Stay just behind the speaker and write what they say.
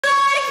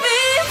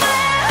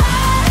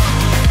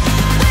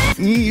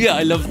Yeah,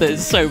 I love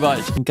this so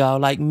much. A girl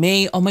like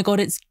me, oh my God,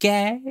 it's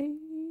gay.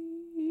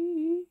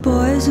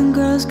 Boys and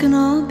girls can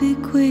all be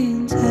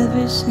queens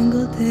every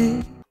single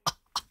day.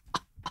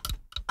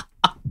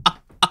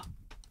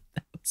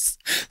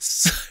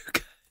 So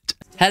good.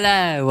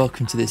 Hello,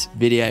 welcome to this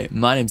video.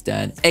 My name's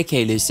Dan,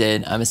 aka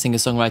Lucien. I'm a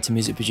singer-songwriter,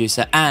 music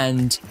producer,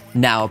 and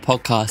now a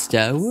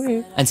podcaster.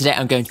 Woo. And today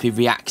I'm going to be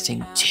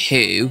reacting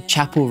to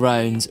Chappell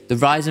Roan's The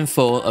Rise and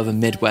Fall of a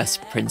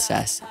Midwest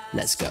Princess.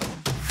 Let's go.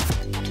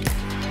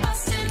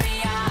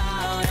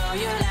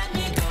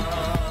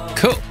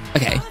 Cool.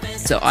 Okay,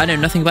 so I know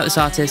nothing about this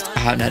artist. I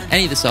haven't heard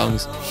any of the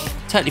songs.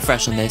 Totally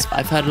fresh on this, but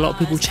I've heard a lot of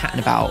people chatting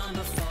about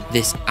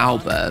this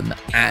album,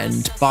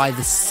 and by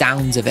the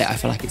sounds of it, I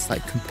feel like it's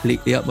like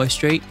completely up my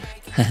street.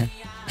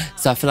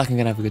 So I feel like I'm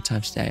gonna have a good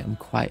time today. I'm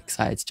quite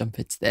excited to jump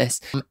into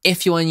this.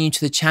 If you are new to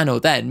the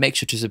channel, then make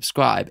sure to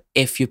subscribe.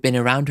 If you've been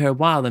around here a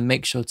while, then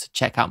make sure to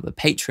check out the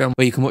Patreon,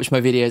 where you can watch my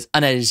videos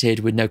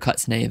unedited with no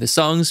cuts in any of the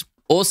songs.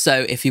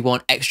 Also, if you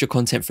want extra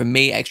content from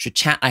me, extra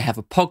chat, I have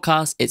a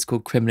podcast. It's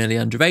called Criminally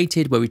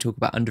Underrated, where we talk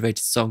about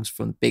underrated songs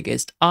from the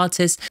biggest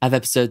artists. I have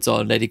episodes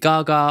on Lady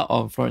Gaga,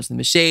 on Florence and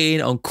the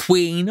Machine, on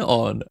Queen,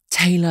 on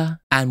Taylor,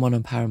 and one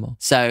on Paramore.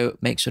 So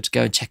make sure to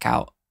go and check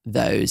out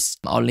those.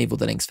 I'll leave all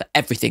the links for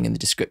everything in the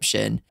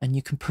description, and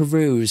you can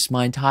peruse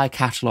my entire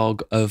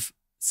catalogue of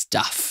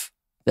stuff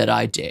that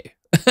I do.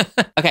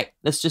 Okay,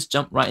 let's just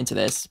jump right into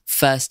this.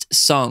 First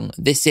song.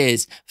 This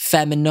is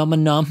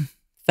Phenomenon.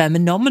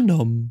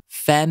 Phenomenon.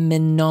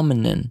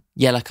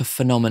 Yeah, like a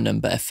phenomenon,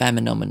 but a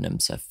phenomenon.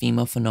 So a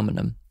female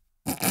phenomenon.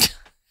 Let's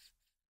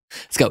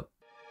go.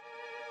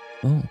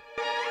 Oh.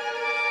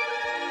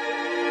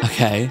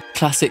 Okay.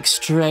 Classic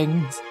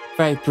strings.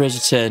 Very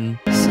Bridgerton.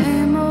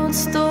 Same old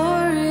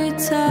story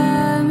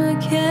time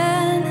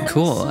again.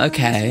 Cool,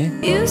 okay.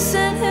 You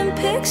sent him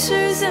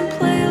pictures and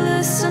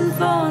playlists and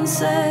phone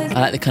sex. I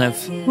like the kind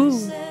of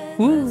woo,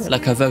 woo,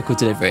 like her vocal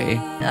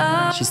delivery.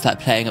 She's like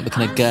playing up the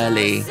kind of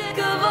girly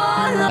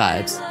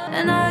vibes.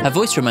 Her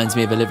voice reminds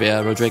me of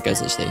Olivia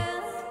Rodrigo's, actually,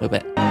 a little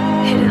bit.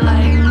 Hit it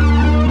like,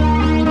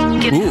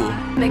 get Ooh.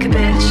 it, make a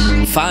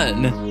bitch.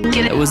 Fun.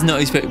 Get it. It was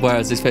not where I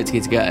was expecting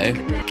it to go.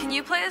 Can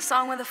you play a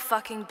song with a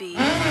fucking beat?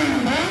 Cool.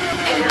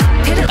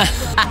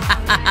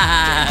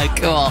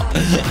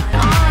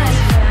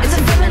 It's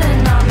a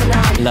feminine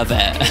phenomenon. Love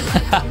it.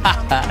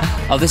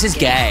 Oh, this is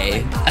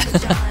gay.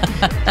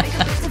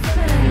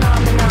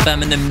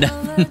 Feminine.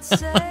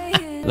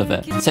 Love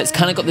it. So it's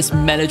kind of got this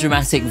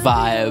melodramatic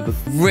vibe,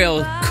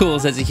 real cool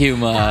sense of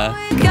humor.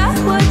 Got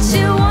what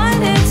you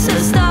wanted, so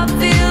stop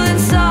feeling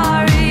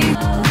sorry.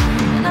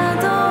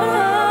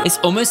 It's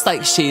almost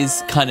like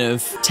she's kind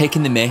of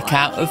taking the mick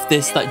out of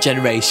this like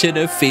generation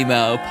of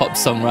female pop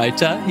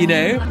songwriter, you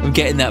know? I'm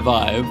getting that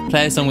vibe.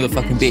 Play a song with a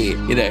fucking beat,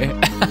 you know?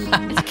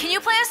 Can you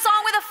play a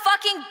song with a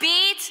fucking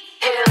beat?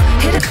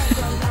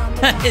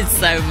 It's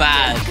so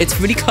mad. It's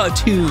really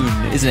cartoon,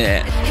 isn't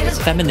it? It's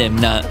feminine,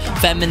 no.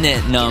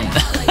 Feminine, no.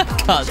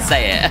 Can't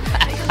say it.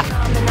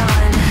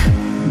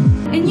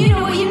 And you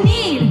know what you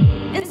need,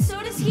 and so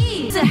does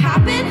he. Does it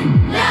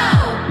happen?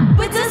 No.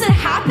 But does it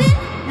happen?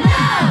 No.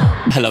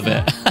 I love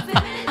it.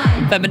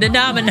 Feminine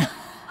phenomenon.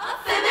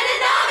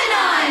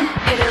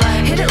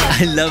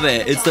 I love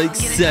it. It's like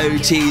so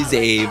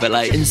cheesy, but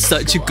like in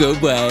such a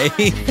good way.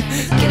 Get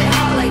it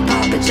hot like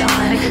Papa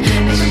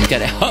John.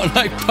 Get it hot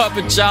like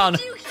Papa John.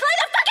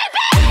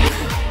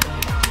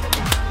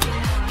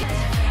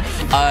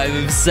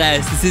 I'm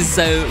obsessed. This is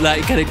so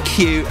like kind of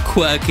cute,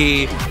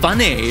 quirky,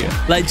 funny,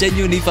 like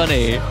genuinely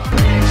funny.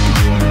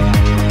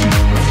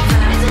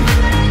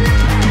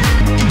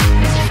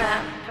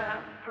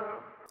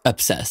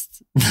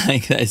 Obsessed.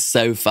 Like that is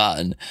so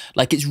fun.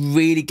 Like it's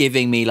really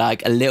giving me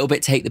like a little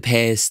bit take the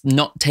piss,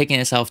 not taking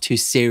herself too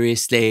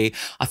seriously.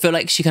 I feel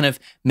like she kind of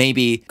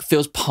maybe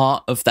feels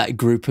part of that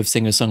group of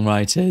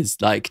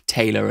singer-songwriters like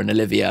Taylor and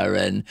Olivia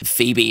and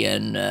Phoebe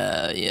and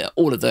yeah,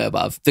 all of the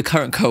above, the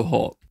current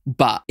cohort,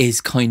 but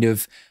is kind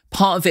of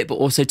part of it, but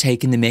also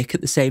taking the mick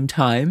at the same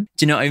time.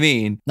 Do you know what I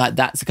mean? Like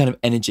that's the kind of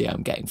energy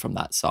I'm getting from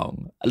that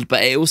song.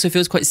 But it also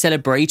feels quite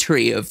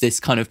celebratory of this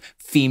kind of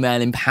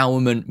female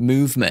empowerment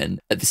movement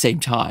at the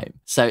same time.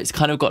 So it's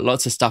kind of got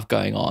lots of stuff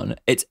going on.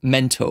 It's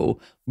mental,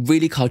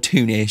 really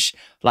cartoonish,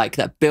 like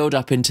that build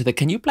up into the,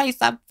 can you play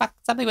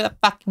something with a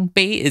fucking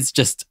beat? Is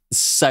just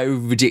so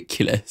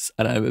ridiculous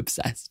and I'm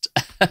obsessed.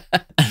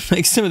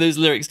 Like some of those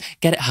lyrics,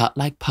 get it hot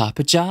like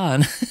Papa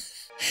John.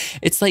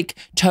 It's like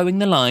towing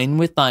the line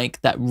with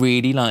like that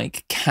really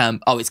like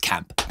camp. Oh, it's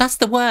camp. That's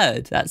the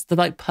word. That's the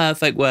like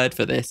perfect word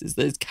for this. Is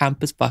this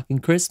camp as fucking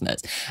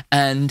Christmas.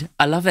 And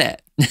I love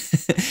it.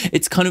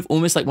 It's kind of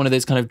almost like one of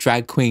those kind of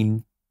drag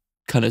queen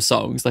kind of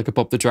songs, like a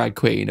Bob the Drag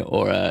Queen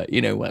or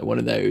you know, like one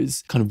of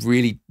those kind of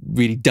really,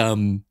 really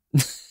dumb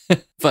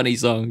funny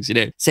songs, you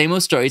know. Same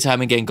old story time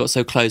again, got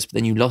so close, but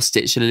then you lost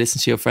it. Should have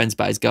listened to your friends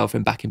about his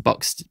girlfriend back in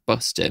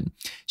Boston.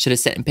 Should have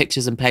sent him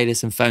pictures and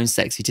playlists and phone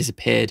sex. He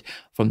disappeared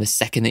from the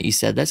second that you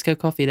said, let's go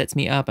coffee, let's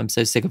meet up. I'm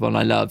so sick of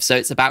online love. So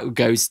it's about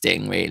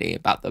ghosting, really,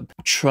 about the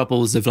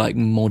troubles of like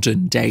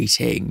modern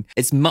dating.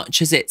 As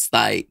much as it's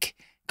like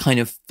kind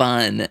of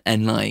fun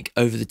and like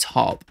over the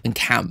top and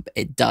camp,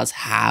 it does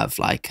have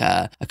like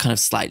a kind of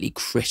slightly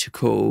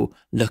critical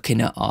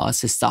looking at our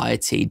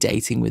society,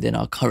 dating within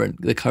the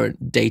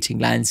current dating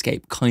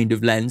landscape kind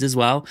of lens as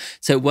well.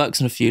 So it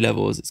works on a few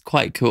levels. It's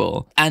quite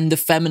cool. And the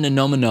feminine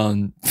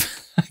phenomenon,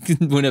 I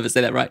will never say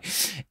that right,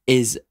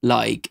 is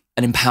like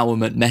an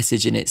empowerment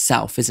message in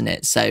itself, isn't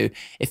it? So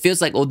it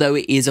feels like, although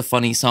it is a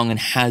funny song and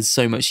has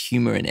so much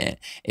humor in it,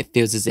 it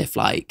feels as if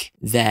like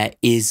there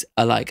is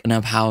an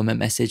empowerment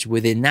message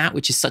within that,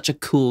 which is such a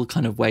cool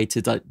kind of way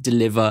to like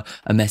deliver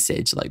a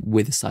message like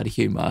with a side of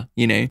humor,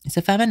 you know? It's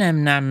a feminine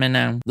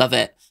phenomenon. Love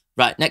it.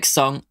 Right, next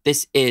song.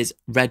 This is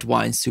Red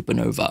Wine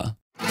Supernova.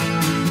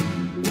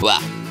 Wow.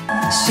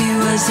 She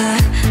was a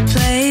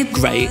playboy.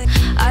 Great.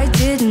 I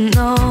didn't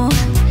know.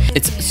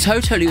 It's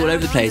totally all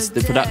over the place,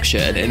 the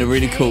production, in a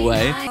really cool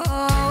way. I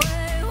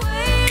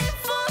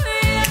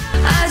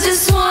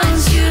just want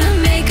you to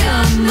make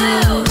a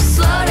move.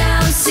 Slow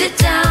down, sit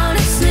down,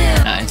 and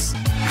sniff. Nice.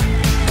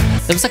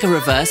 There was like a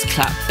reverse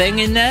clap thing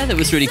in there that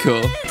was really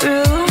cool.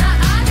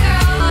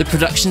 The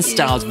production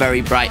style's very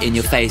bright in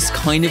your face,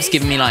 kind of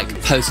giving me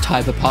like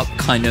post-hyperpop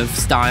kind of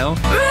style.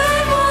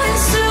 Red wine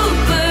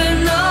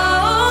supernova.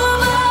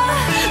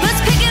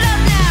 Let's pick it up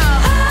now.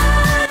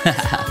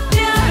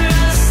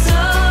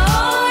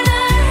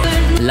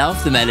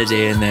 Love the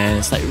melody in there.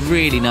 It's like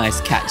really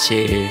nice,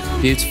 catchy,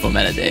 beautiful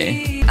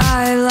melody.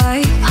 I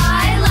like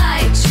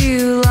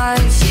you like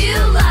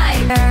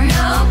no.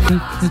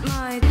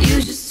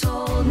 You just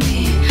told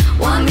me,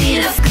 want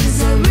me to,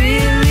 cause I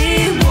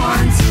really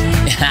want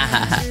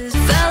it.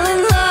 Fell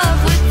in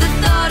love with the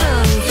thought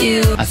of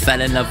you. I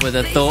fell in love with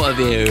the thought of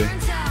you.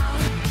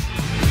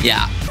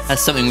 Yeah,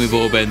 that's something we've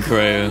all been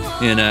through,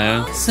 you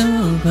know.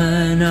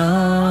 Supernova.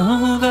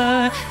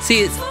 See,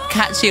 it's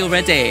catchy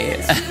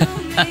already.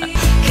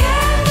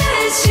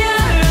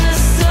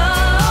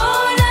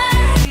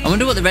 I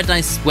wonder what the Red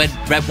Wine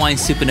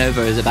Supernova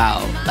is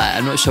about. Like,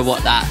 I'm not sure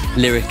what that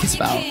lyric is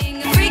about.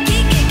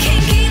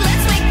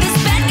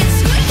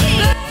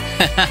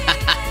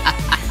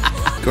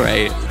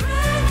 Great.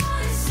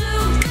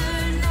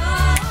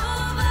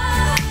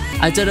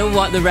 I don't know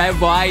what the red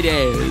wine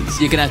is.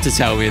 You're gonna have to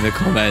tell me in the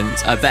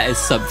comments. I bet it's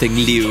something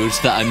lewd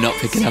that I'm not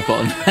picking up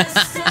on.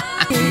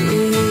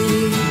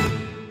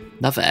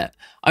 Love it.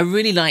 I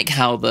really like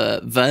how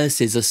the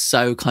verses are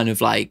so kind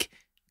of like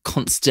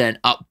constant,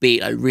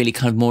 upbeat, like really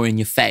kind of more in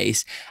your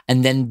face.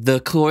 And then the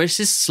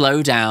choruses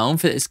slow down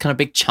for this kind of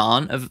big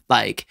chant of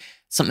like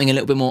something a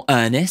little bit more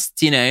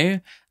earnest, you know?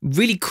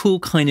 Really cool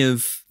kind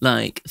of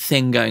like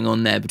thing going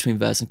on there between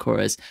verse and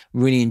chorus.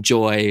 Really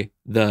enjoy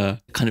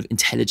the kind of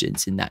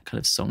intelligence in that kind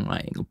of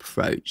songwriting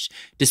approach,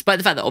 despite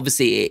the fact that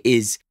obviously it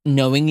is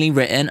knowingly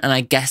written. And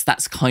I guess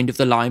that's kind of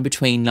the line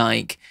between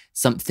like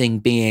something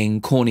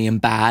being corny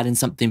and bad and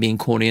something being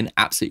corny and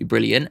absolutely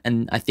brilliant.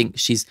 And I think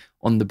she's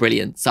on the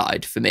brilliant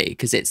side for me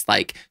because it's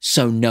like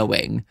so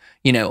knowing,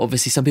 you know.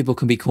 Obviously some people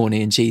can be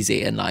corny and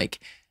cheesy and like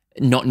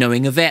not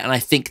knowing of it, and I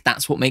think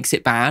that's what makes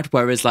it bad.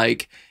 Whereas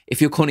like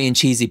if you're corny and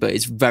cheesy but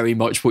it's very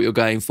much what you're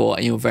going for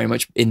and you're very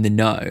much in the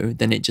know,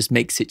 then it just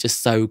makes it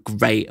just so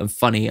great and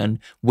funny and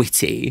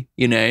witty,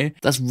 you know.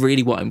 That's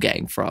really what I'm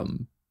getting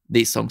from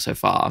these songs so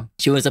far.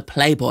 She was a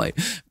playboy.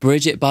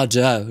 Bridget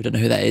Bardot, I don't know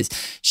who that is.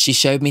 She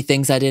showed me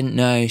things I didn't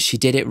know. She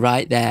did it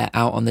right there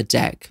out on the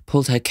deck.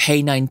 Pulled her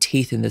canine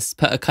teeth in this,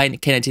 put her canine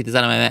teeth inside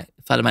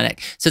of my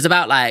neck. So it's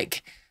about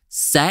like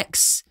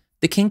sex,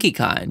 the kinky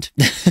kind.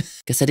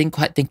 Guess I didn't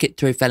quite think it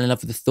through. Fell in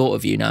love with the thought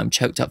of you. Now I'm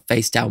choked up,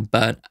 face down,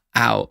 burnt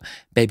out.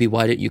 Baby,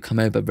 why don't you come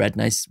over? Red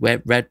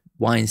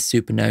wine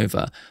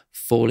supernova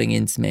falling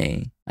into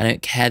me. I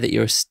don't care that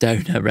you're a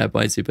stoner. Red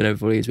wine supernova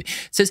falling into me.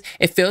 So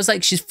it feels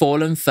like she's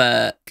fallen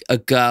for a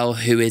girl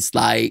who is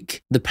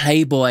like the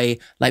playboy,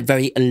 like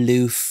very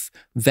aloof,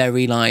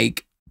 very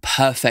like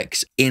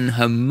perfect in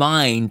her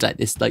mind, like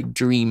this like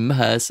dream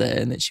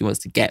person that she wants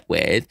to get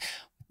with.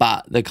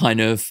 But the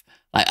kind of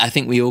like, I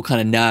think we all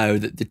kind of know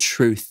that the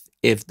truth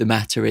of the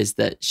matter is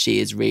that she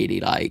is really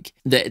like,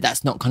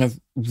 that's not kind of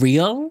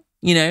real.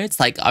 You know, it's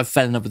like, I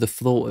fell in love with the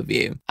thought of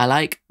you. I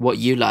like what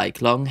you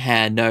like. Long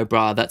hair, no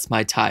bra. That's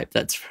my type.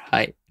 That's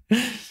right.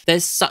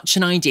 There's such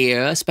an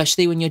idea,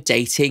 especially when you're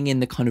dating in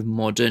the kind of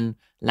modern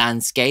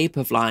landscape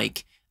of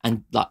like,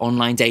 and like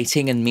online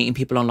dating and meeting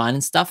people online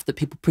and stuff, that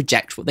people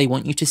project what they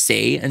want you to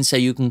see. And so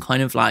you can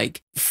kind of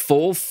like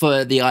fall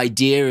for the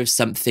idea of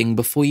something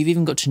before you've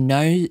even got to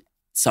know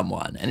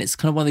someone. And it's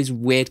kind of one of these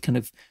weird kind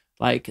of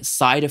like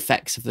side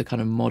effects of the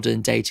kind of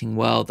modern dating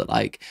world that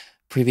like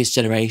previous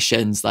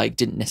generations like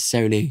didn't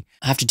necessarily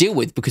have to deal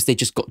with because they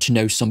just got to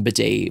know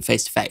somebody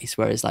face to face.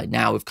 Whereas like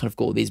now we've kind of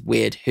got all these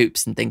weird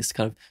hoops and things to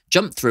kind of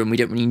jump through and we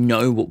don't really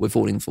know what we're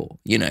falling for,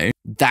 you know?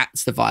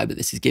 That's the vibe that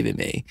this is giving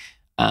me.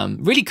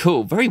 Really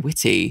cool, very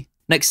witty.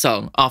 Next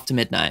song, After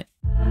Midnight.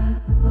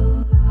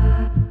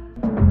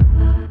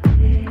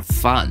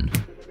 Fun.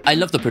 I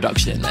love the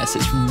production in this.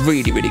 It's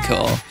really, really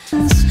cool.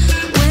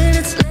 When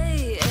it's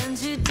late and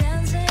you're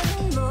dancing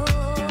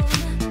alone.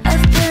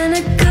 I've been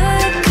a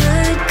good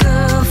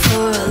girl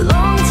for a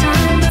long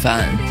time.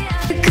 Fun.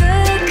 A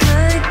good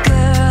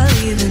girl.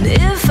 even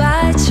if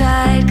I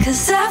tried.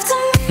 Cause after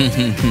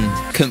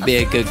Couldn't be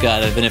a good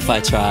girl even if I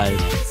tried.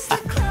 I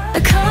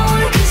kinda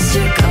wanna kiss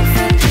your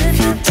girlfriend if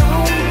you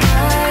don't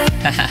mind.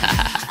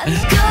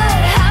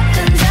 Good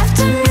happens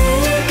after me.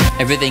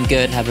 Everything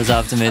good happens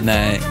after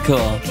midnight.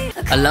 Cool.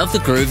 I love the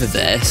groove of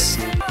this.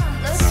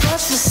 Let's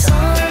watch the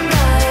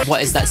sunrise.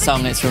 What is that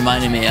song it's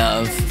reminding me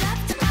of?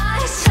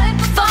 Nice type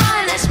of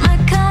fun, it's my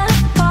kind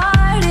of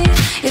party.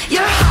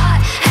 Your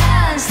hot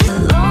hands, a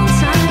long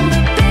time,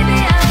 but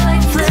baby I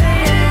like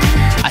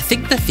flirting. I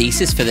think the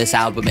thesis for this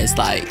album is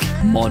like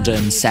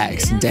modern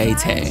sex and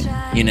dating,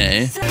 you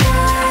know?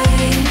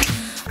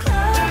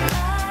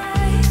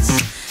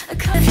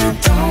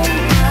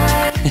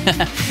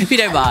 If you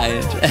don't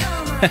mind.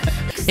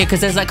 Yeah,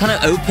 because there's that kind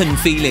of open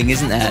feeling,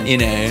 isn't there? You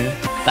know,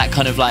 that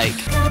kind of like,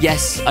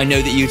 yes, I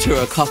know that you two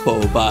are a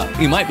couple, but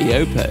you might be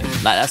open.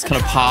 Like that's kind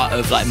of part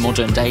of like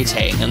modern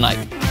dating and like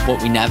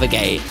what we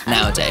navigate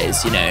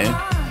nowadays, you know?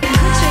 Put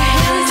your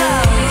hands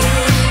up,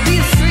 be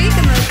a freak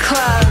in the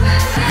club.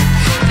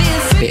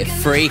 Be a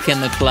freak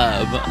in the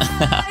club.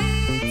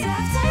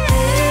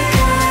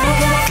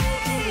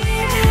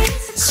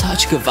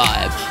 Such a good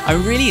vibe. I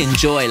really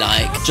enjoy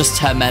like just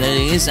her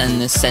melodies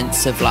and the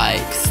sense of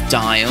like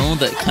style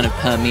that kind of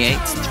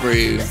permeates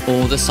through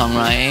all the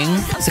songwriting.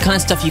 It's the kind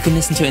of stuff you can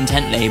listen to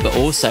intently, but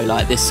also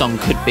like this song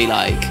could be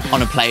like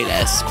on a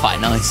playlist quite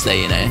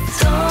nicely, you know?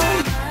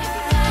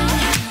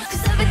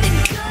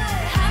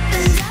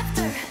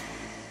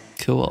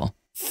 Cool.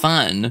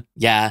 Fun.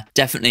 Yeah,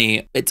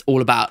 definitely. It's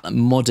all about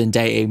modern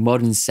dating,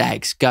 modern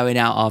sex, going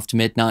out after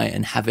midnight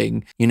and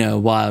having, you know, a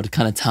wild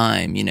kind of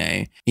time, you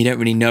know. You don't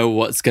really know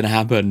what's going to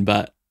happen,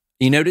 but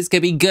you know it's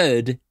going to be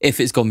good if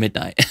it's gone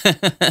midnight.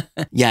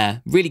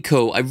 Yeah, really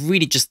cool. I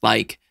really just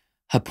like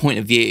her point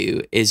of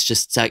view is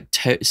just like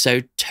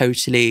so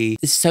totally,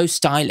 it's so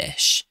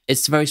stylish.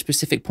 It's a very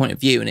specific point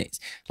of view, and it's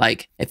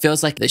like, it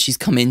feels like that she's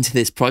come into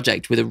this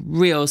project with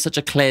such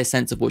a clear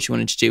sense of what she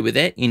wanted to do with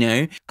it, you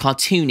know?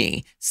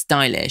 Cartoony,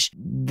 stylish,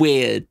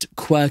 weird,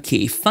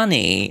 quirky,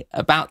 funny,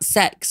 about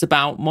sex,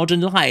 about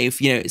modern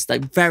life, you know, it's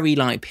like very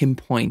like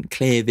pinpoint,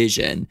 clear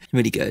vision,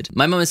 really good.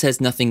 My mama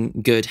says nothing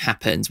good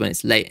happens when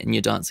it's late and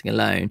you're dancing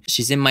alone.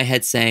 She's in my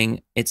head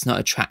saying, it's not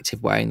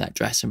attractive wearing that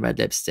dress and red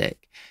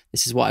lipstick.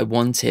 This is what I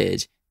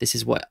wanted. This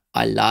is what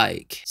I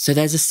like. So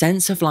there's a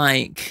sense of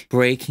like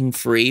breaking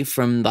free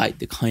from like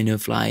the kind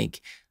of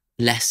like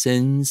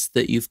lessons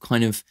that you've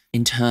kind of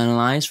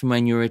internalized from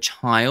when you were a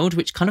child,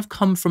 which kind of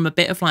come from a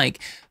bit of like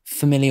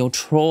familial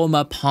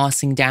trauma,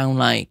 passing down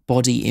like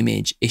body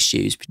image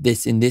issues.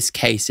 In this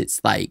case, it's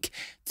like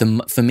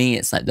for me,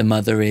 it's like the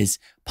mother is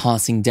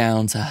passing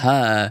down to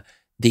her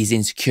these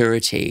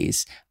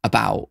insecurities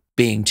about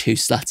being too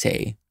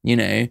slutty, you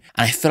know? And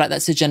I feel like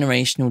that's a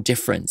generational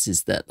difference,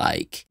 is that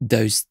like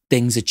those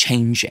things are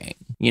changing,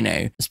 you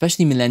know?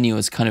 Especially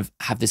millennials kind of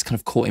have this kind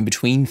of caught in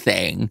between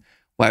thing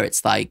where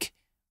it's like,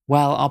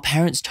 well, our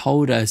parents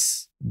told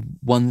us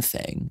one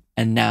thing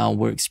and now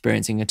we're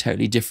experiencing a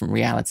totally different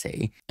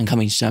reality and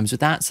coming to terms with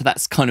that. So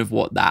that's kind of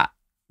what that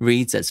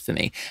reads as for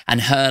me.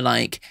 And her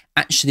like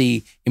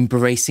actually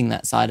embracing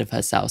that side of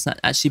herself, and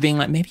actually being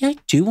like, maybe I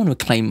do want to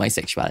claim my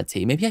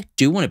sexuality. Maybe I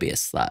do want to be a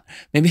slut.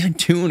 Maybe I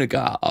do want to go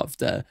out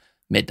after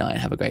midnight and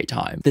have a great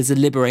time. There's a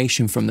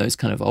liberation from those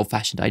kind of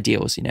old-fashioned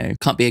ideals, you know.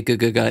 Can't be a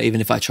good girl even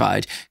if I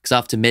tried, because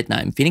after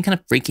midnight I'm feeling kind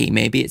of freaky.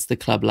 Maybe it's the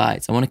club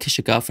lights. I want to kiss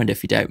your girlfriend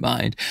if you don't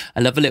mind. I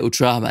love a little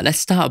drama. Let's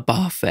start a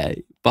bar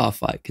fight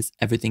because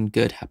everything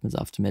good happens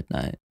after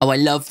midnight. Oh, I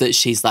love that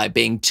she's like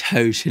being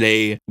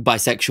totally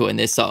bisexual in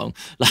this song.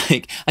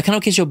 Like, I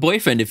cannot kiss your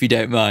boyfriend if you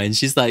don't mind.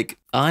 She's like,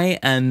 I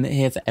am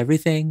here for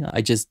everything.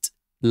 I just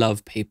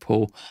love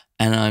people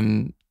and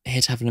I'm here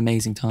to have an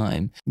amazing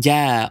time.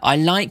 Yeah, I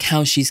like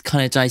how she's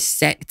kind of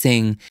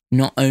dissecting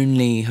not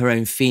only her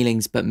own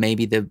feelings, but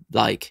maybe the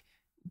like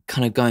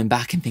kind of going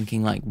back and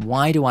thinking like,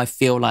 why do I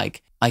feel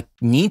like I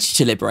need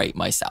to liberate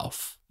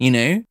myself, you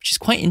know? Which is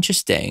quite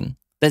interesting.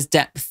 There's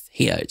depth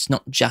here. It's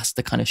not just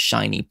the kind of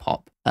shiny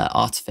pop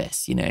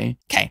artifice, you know?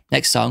 Okay,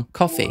 next song,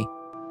 Coffee.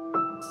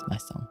 It's my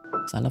song,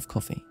 because I love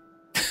coffee.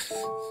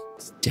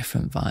 It's a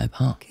different vibe,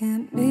 huh?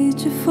 Can't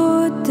meet you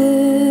for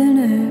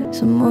dinner.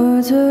 Some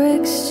words were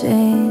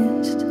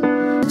exchanged.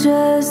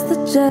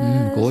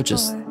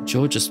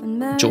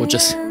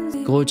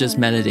 Gorgeous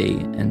melody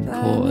and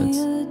chords.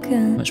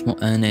 Much more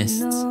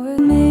earnest.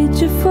 Meet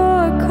you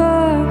for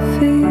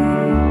coffee.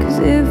 'Cause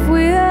if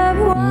we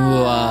ever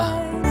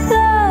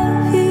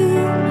love you,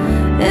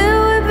 it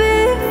would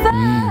be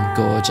fine.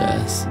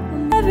 Gorgeous.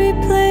 Every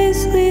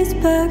place leads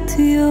back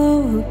to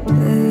your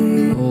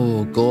place.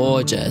 Oh,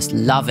 gorgeous.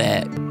 Love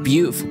it.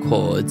 Beautiful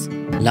chords.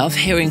 Love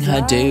hearing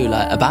her do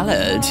like a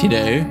ballad, you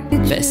know? A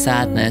bit of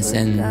sadness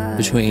in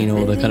between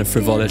all the kind of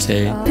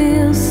frivolity.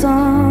 Feel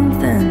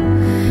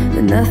something,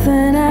 but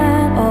nothing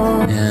at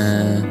all.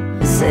 Yeah.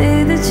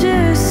 Say that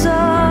you're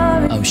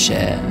sorry. Oh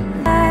shit.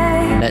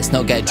 Let's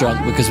not get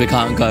drunk because we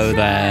can't go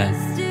there,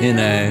 you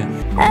know?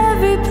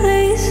 Every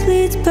place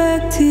leads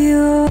back to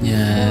you.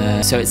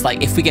 Yeah. So it's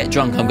like, if we get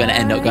drunk, I'm going to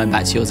end up going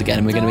back to yours again,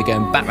 and we're going to be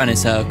going back round in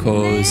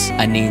circles.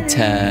 I need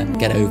to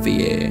get over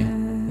you.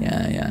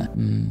 Yeah, yeah.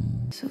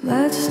 So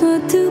let's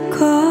not do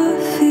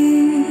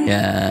coffee.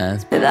 Yeah.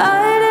 But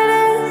I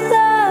didn't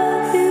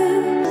love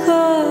you,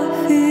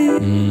 coffee.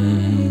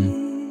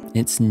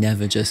 It's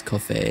never just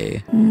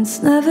coffee.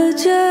 It's never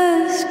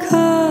just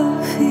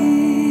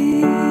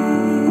coffee.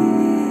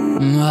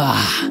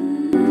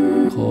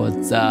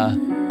 Chords.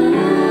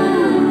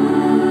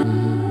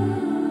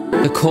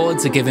 The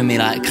chords are giving me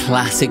like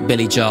classic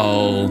Billy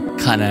Joel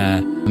kind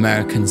of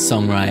American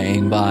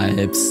songwriting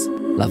vibes.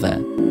 Love it.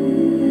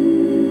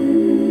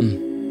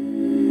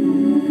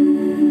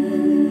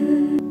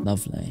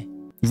 Lovely.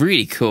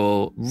 Really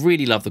cool.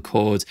 Really love the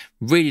chords.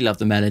 Really love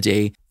the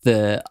melody.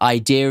 The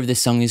idea of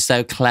this song is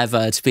so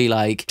clever to be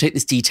like, take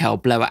this detail,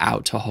 blow it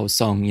out to a whole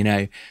song, you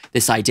know?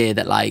 This idea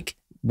that like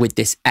with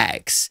this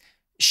ex,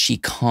 she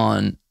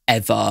can't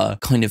ever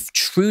kind of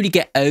truly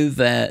get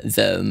over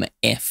them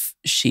if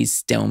she's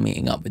still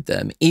meeting up with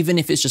them, even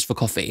if it's just for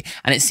coffee.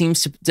 And it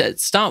seems to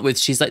start with,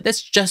 she's like,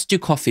 let's just do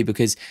coffee,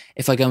 because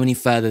if I go any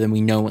further, then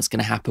we know what's going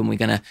to happen. We're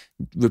going to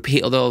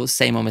repeat all the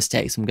same old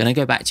mistakes. I'm going to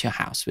go back to your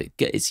house.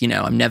 It's, you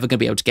know, I'm never going to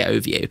be able to get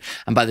over you.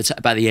 And by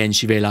the end,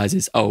 she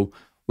realizes, oh,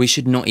 we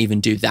should not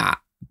even do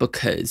that,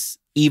 because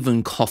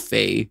even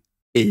coffee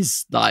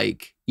is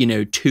like, you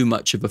know, too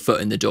much of a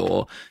foot in the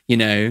door, you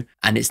know,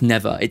 and it's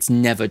never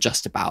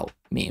just about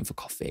meeting for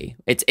coffee.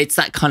 It's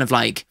that kind of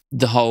like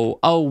the whole,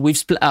 oh, we've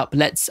split up,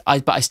 but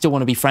I still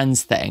want to be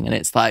friends thing. And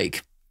it's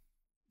like,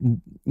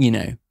 you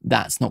know,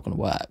 that's not going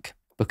to work,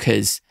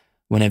 because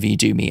whenever you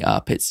do meet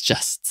up, it's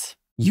just,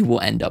 you will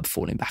end up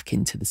falling back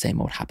into the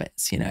same old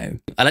habits, you know.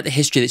 I like the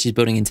history that she's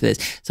building into this.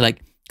 So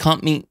like,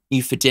 can't meet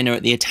you for dinner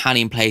at the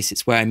Italian place.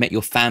 It's where I met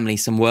your family.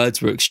 Some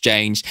words were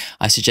exchanged.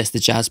 I suggest the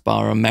jazz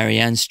bar on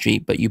Marianne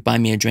Street, but you buy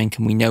me a drink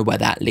and we know where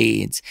that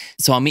leads.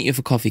 So I'll meet you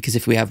for coffee, because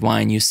if we have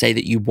wine, you say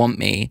that you want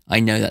me. I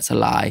know that's a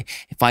lie.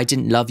 If I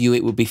didn't love you,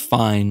 it would be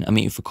fine. I'll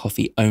meet you for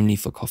coffee, only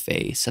for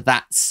coffee. So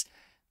that's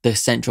the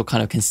central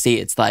kind of conceit.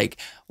 It's like,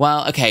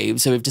 well, okay,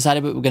 so we've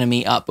decided that we're going to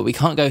meet up, but we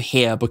can't go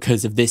here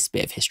because of this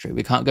bit of history.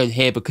 We can't go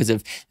here because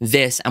of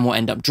this, and we'll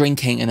end up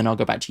drinking, and then I'll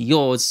go back to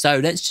yours. So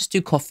let's just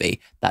do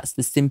coffee. That's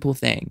the simple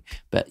thing.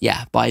 But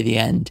yeah, by the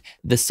end,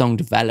 the song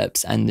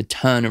develops, and the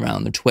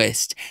turnaround, the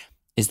twist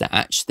is that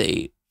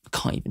actually we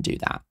can't even do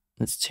that.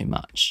 That's too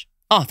much.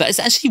 Oh, that is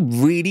actually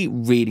really,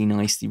 really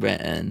nicely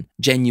written.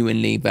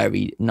 Genuinely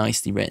very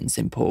nicely written,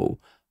 simple,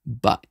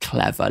 but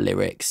clever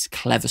lyrics,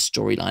 clever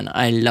storyline.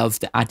 I love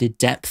the added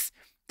depth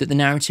that the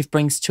narrative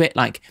brings to it.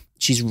 Like,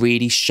 she's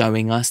really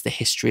showing us the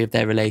history of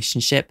their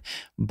relationship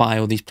by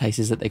all these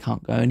places that they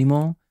can't go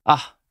anymore.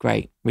 Ah,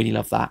 great. Really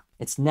love that.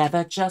 It's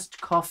never just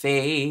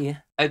coffee.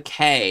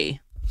 Okay.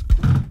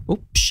 Oh,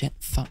 shit,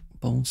 fuck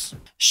balls.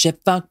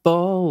 Shit, fuck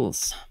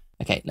balls.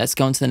 Okay, let's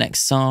go on to the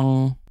next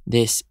song.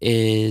 This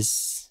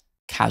is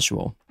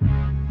Casual.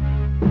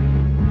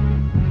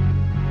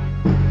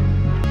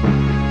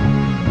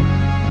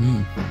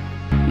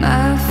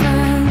 My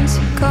friends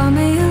call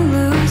me a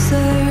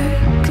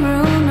loser.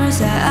 Rumors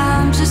that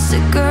I'm just a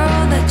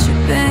girl that you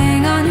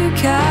bang on your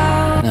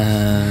couch.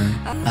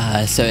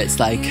 So it's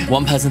like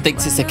one person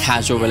thinks it's a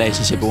casual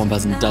relationship, but one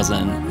person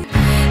doesn't.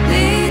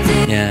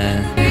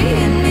 Yeah.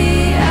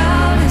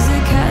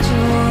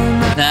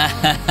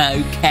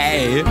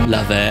 Okay.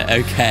 Love it.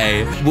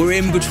 Okay. We're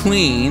in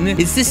between.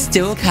 Is this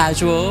still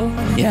casual?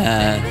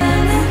 Yeah.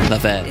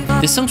 Love it.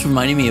 This song's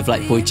reminding me of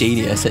like Boy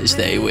Genius,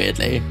 actually,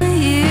 weirdly.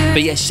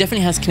 But yeah, she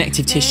definitely has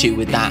connective tissue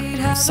with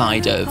that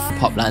side of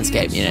pop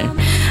landscape, you know?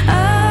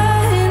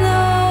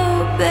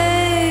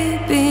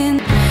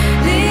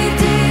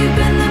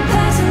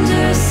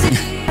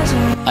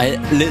 I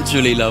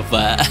literally love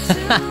that.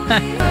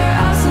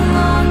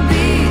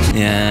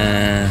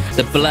 Yeah.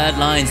 The blurred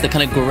lines, the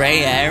kind of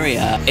grey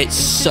area. It's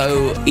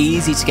so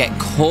easy to get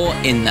caught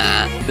in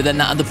that. But then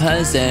that other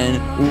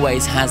person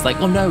always has like,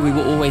 oh no, we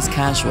were always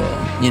casual,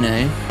 you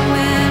know?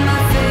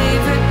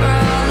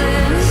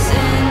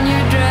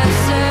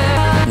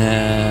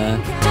 Yeah.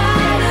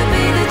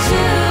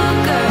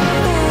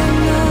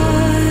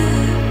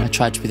 I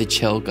tried to be the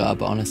chill girl,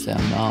 but honestly,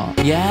 I'm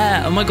not.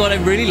 Yeah. Oh my God, I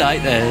really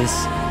like this.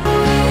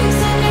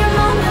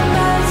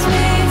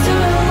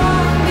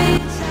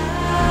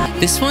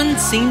 This one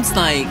seems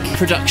like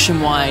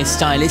production-wise,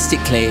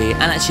 stylistically,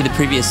 and actually the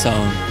previous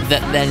song,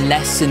 that they're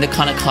less in the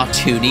kind of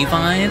cartoony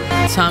vibe.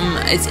 So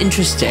it's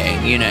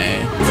interesting, you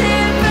know.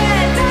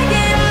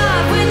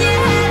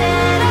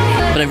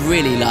 But I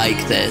really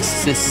like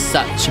this. This is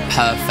such a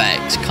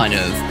perfect kind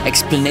of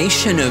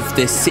explanation of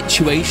this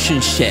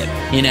situationship,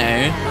 you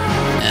know.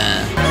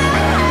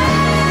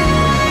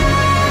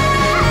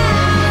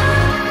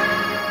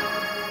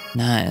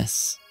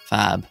 Nice.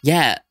 Fab.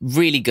 Yeah,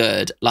 really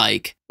good.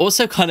 Like,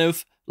 also kind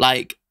of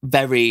like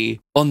very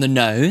on the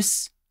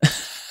nose.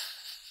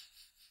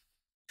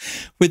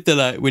 With the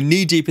like, we're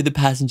knee deep in the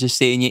passenger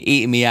seat and you're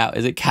eating me out.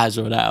 Is it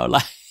casual now?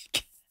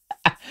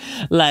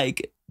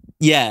 Like,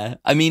 yeah.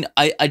 I mean,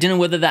 I don't know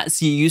whether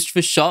that's used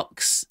for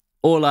shocks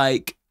or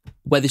like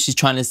whether she's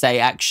trying to say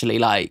actually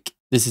like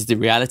this is the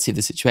reality of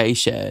the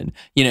situation,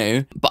 you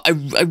know. But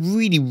I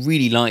really,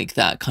 really like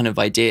that kind of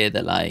idea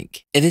that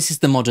like this is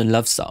the modern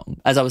love song.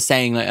 As I was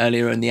saying like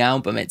earlier in the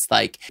album, it's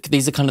like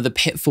these are kind of the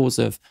pitfalls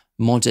of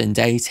modern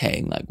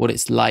dating, like what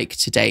it's like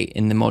to date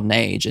in the modern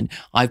age. And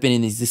I've been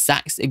in this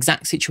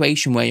exact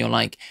situation where you're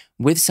like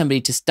with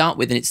somebody to start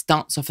with, and it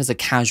starts off as a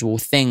casual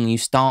thing. You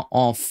start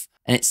off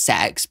and it's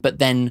sex, but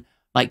then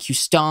like you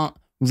start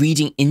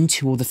reading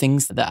into all the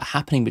things that are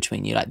happening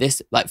between you. Like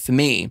this, like for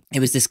me, it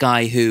was this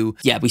guy who,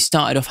 yeah, we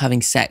started off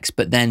having sex,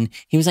 but then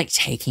he was like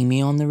taking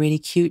me on the really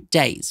cute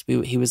dates.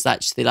 He was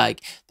actually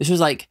like, this was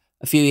like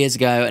a few years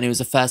ago, and it was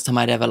the first time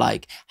I'd ever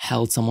like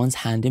held someone's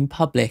hand in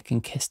public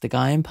and kissed a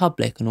guy in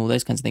public and all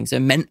those kinds of things. So it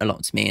meant a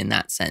lot to me in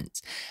that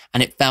sense.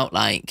 And it felt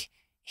like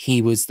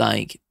he was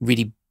like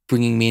really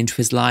bringing me into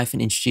his life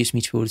and introduced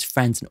me to all his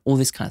friends and all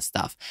this kind of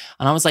stuff.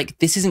 And I was like,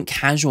 this isn't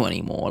casual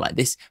anymore. Like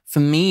this, for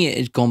me, it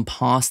had gone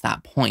past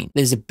that point.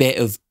 There's a bit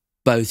of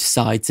both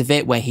sides of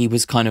it where he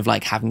was kind of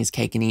like having his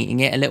cake and eating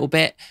it a little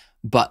bit,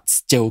 but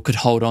still could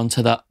hold on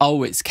to the,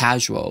 oh, it's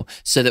casual.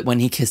 So that when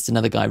he kissed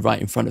another guy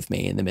right in front of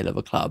me in the middle of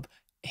a club,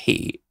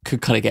 he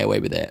could kind of get away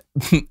with it.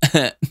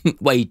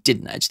 Well, he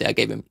didn't actually. I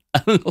gave him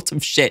a lot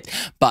of shit,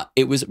 but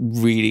it was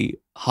really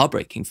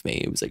heartbreaking for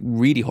me. It was like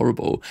really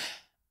horrible.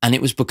 And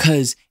it was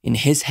because in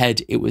his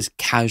head, it was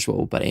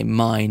casual, but in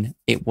mine,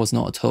 it was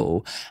not at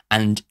all.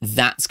 And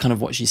that's kind of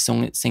what she's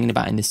singing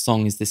about in this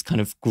song, is this kind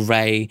of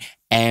grey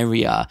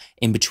area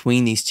in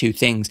between these two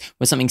things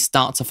where something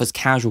starts off as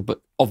casual,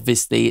 but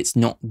obviously it's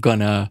not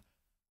gonna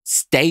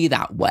stay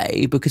that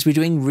way because we're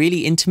doing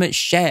really intimate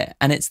shit.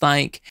 And it's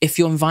like, if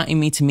you're inviting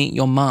me to meet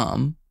your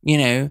mum, you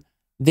know,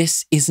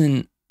 this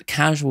isn't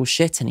casual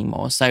shit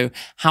anymore. So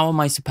how am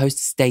I supposed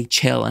to stay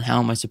chill, and how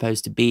am I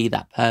supposed to be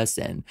that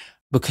person?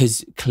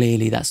 Because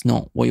clearly that's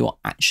not what you're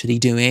actually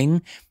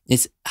doing.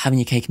 It's having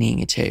your cake and eating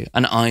it too.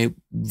 And I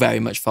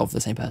very much fell for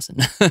the same person.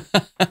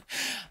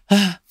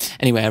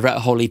 Anyway, I wrote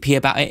a whole EP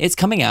about it. It's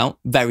coming out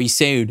very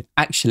soon.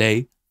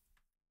 Actually,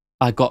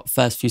 I got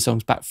first few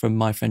songs back from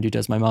my friend who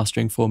does my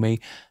mastering for me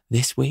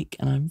this week,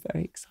 and I'm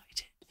very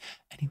excited.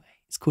 Anyway,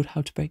 it's called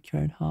How to Break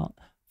Your Own Heart.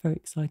 Very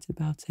excited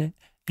about it.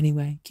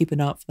 Anyway, keep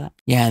an eye out for that.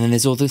 Yeah, and then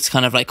there's all this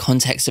kind of like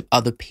context of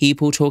other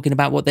people talking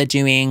about what they're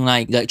doing,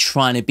 like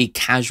trying to be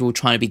casual,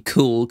 trying to be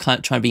cool,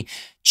 trying to be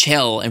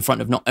chill in front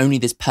of not only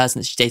this person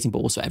that she's dating, but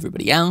also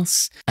everybody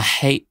else. I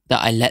hate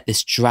that I let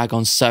this drag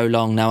on so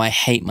long. Now I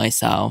hate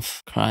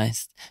myself.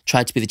 Christ.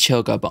 Tried to be the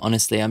chill girl, but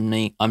honestly, I'm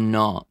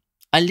not.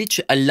 I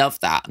love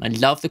that. And I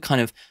love the kind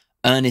of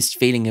earnest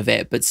feeling of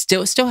it, but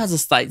still has a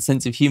slight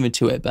sense of humor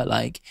to it. But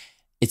like,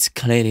 it's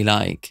clearly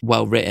like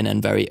well written and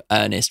very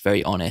earnest,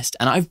 very honest.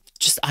 And I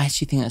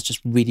actually think that's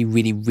just really,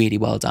 really, really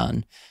well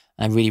done.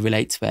 I really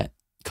relate to it.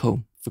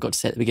 Cool. Forgot to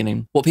say at the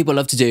beginning. What people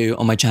love to do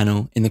on my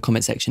channel in the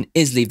comment section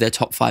is leave their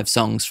top 5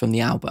 songs from the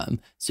album.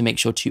 So make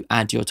sure to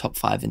add your top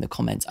 5 in the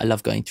comments. I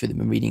love going through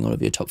them and reading all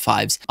of your top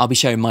 5s. I'll be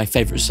sharing my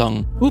favourite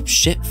song. Oops,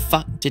 shit,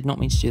 fuck. Did not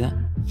mean to do that.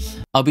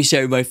 I'll be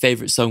sharing my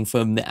favourite song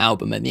from the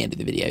album at the end of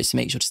the video. So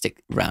make sure to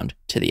stick around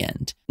to the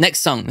end. Next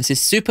song. This is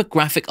Super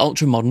Graphic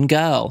Ultra Modern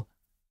Girl.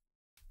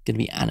 Gonna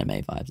be anime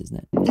vibes, isn't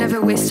it? Never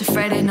waste a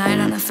Friday night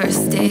on a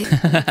first date.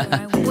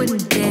 I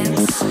wouldn't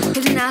dance.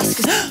 Didn't ask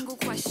a single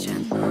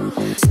question.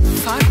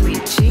 Fuck me,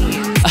 cheese.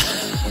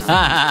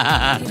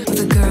 With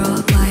a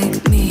girl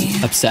like me.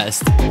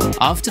 Obsessed.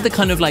 After the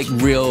kind of like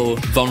real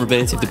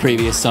vulnerability of the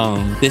previous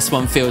song, this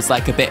one feels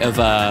like a bit of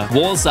a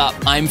walls up,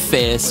 I'm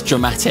fierce,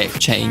 dramatic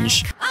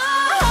change.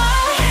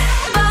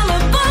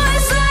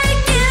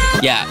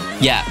 Yeah,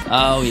 yeah,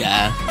 oh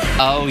yeah,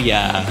 oh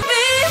yeah.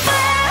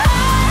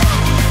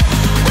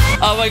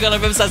 Oh my god,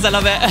 I'm obsessed, I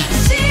love it.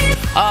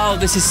 Oh,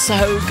 this is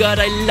so good,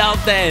 I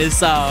love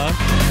this. Oh.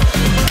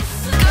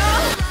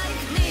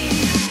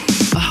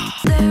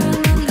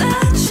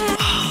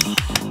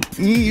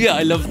 Yeah,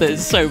 I love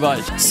this so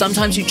much.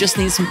 Sometimes you just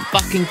need some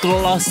fucking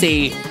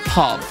glossy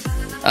pop.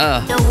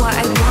 Oh,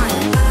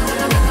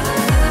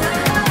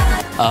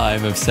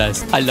 I'm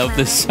obsessed. I love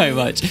this so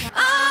much.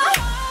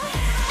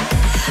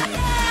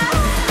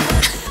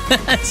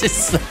 This is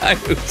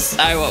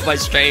so up my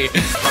street.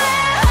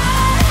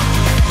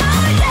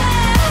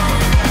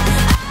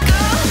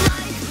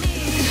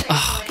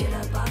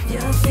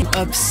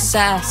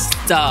 Obsessed.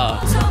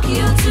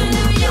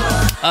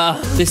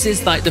 This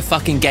is like the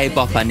fucking gay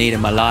bop I need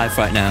in my life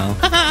right now.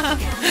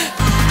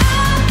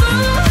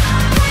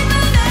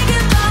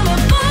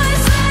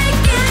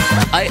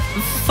 I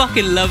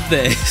fucking love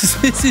this.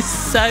 This is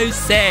so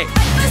sick.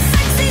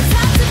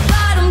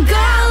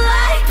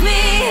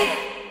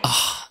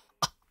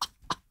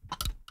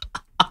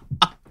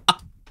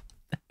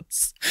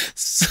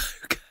 So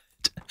good.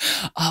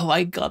 Oh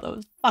my god, that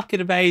was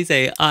fucking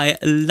amazing. I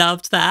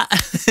loved that.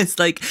 It's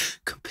like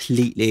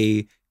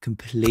completely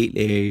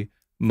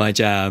my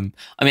jam.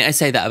 I mean, I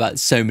say that about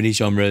so many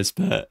genres,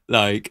 but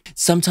like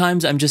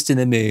sometimes I'm just in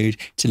the mood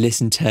to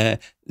listen to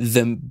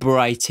the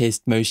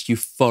brightest, most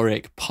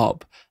euphoric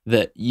pop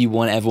that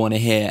you ever want to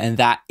hear, and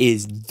that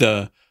is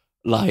the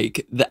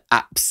like the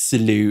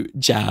absolute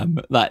jam.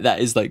 Like that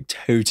is like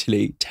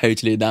totally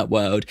in that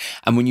world.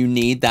 And when you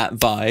need that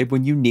vibe,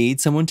 when you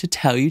need someone to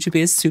tell you to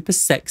be a super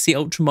sexy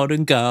ultra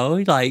modern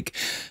girl, like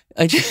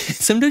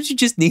sometimes you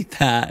just need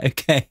that,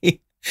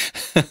 okay?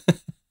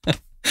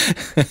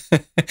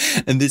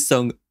 And this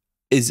song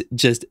is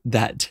just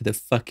that to the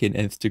fucking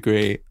nth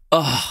degree.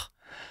 Oh,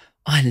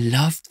 I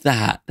loved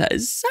that. That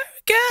is so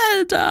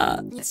good.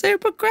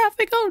 Super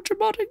graphic, ultra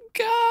modern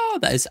girl.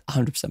 That is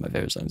 100% my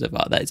favorite song so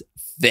far. That is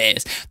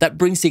fierce. That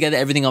brings together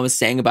everything I was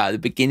saying about at the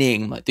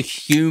beginning, like the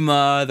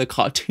humor, the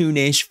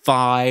cartoonish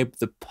vibe,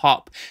 the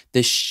pop,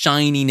 the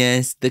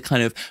shininess, the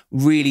kind of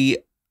really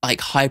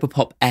like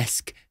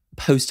hyperpop-esque,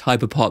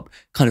 post-hyperpop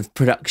kind of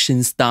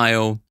production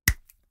style.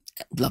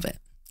 Love it.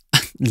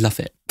 Love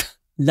it.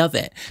 Love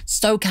it.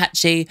 So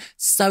catchy,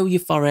 so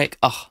euphoric.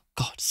 Oh,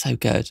 God, so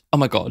good. Oh,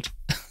 my God.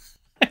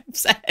 I'm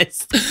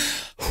obsessed.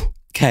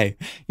 Okay,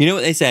 you know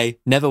what they say?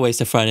 Never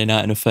waste a Friday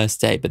night on a first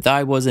date. But though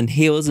I was in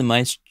heels and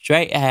my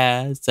straight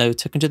hair, so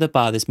took him to the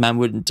bar, this man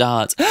wouldn't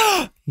dance.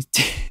 He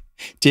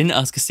didn't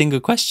ask a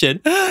single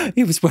question.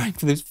 He was wearing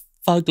those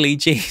fugly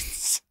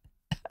jeans.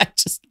 I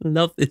just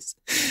love this.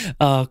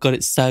 Oh, God,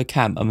 it's so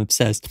camp. I'm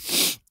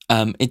obsessed.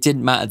 It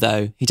didn't matter,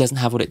 though. He doesn't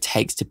have what it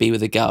takes to be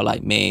with a girl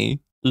like me.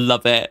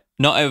 Love it.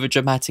 Not over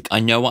dramatic. I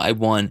know what I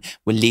want.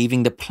 We're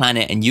leaving the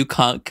planet and you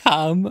can't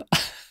come.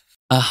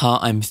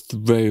 I'm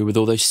through with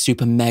all those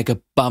super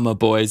mega bummer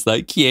boys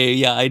like you.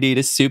 Yeah, I need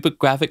a super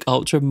graphic,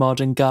 ultra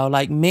modern girl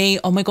like me.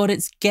 Oh my God,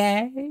 it's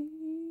gay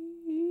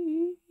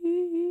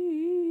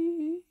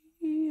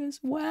as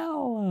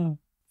well.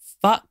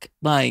 Fuck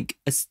like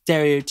a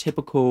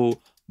stereotypical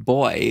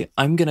boy.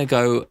 I'm going to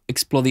go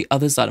explore the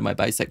other side of my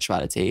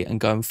bisexuality and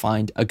go and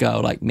find a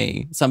girl like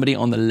me. Somebody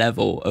on the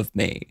level of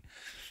me.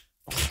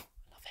 Love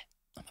it.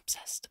 I'm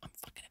obsessed. I'm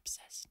fucking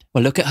obsessed.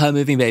 Well, look at her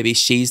moving, baby.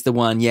 She's the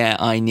one. Yeah,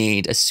 I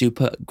need a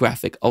super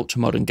graphic, ultra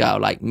modern girl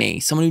like me.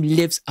 Someone who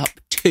lives up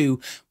to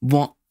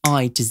what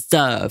I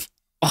deserve.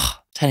 Oh,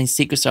 telling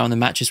secrets are on the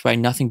mattress, wearing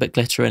nothing but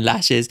glitter and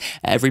lashes.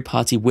 At every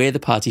party, we're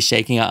the party,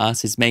 shaking our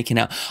asses, making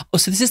out. Oh,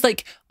 so this is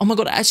like, oh my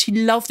God, I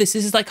actually love this.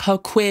 This is like her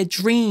queer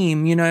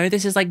dream, you know?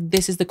 This is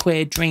the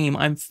queer dream.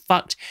 I'm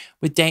fucked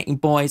with dating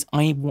boys.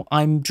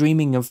 I'm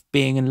dreaming of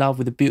being in love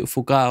with a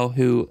beautiful girl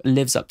who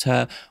lives up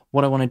to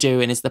what I want to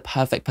do and is the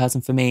perfect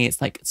person for me.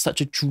 It's like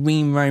such a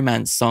dream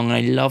romance song. And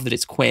I love that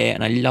it's queer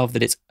and I love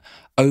that it's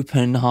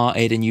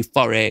open-hearted and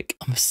euphoric.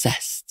 I'm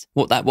obsessed.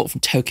 What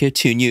from Tokyo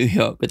to New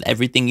York with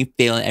everything you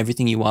feel and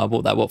everything you are.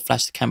 What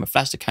flash the camera,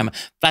 flash the camera,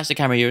 flash the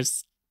camera, you're a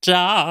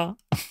star.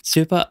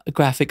 Super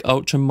graphic,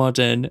 ultra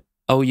modern.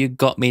 Oh, you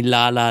got me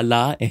la la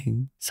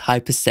la-ing. It's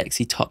hyper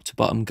sexy top to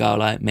bottom girl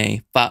like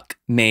me. Fuck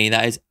me.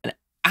 That is an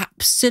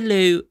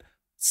absolute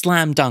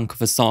slam dunk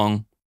of a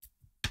song.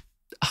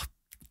 Oh,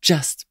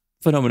 just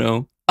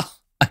phenomenal. Oh,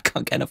 I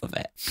can't get enough of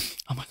it.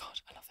 Oh my God,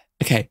 I love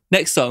it. Okay,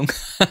 next song.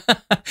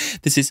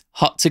 This is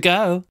Hot to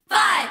Go.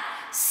 5,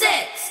 6,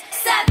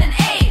 7, 8.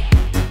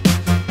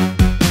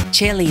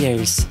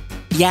 Cheerleaders.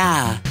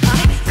 Yeah.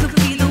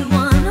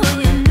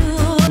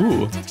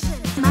 Ooh.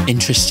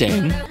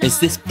 Interesting. Is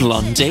this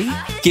Blondie?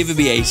 Give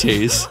me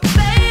 80s.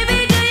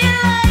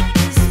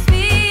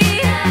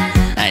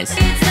 Nice.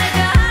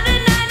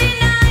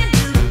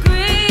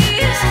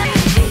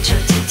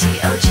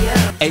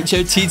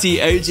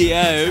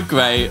 H-O-T-T-O-G-O.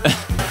 Great.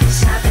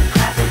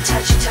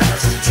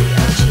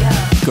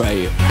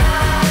 Great.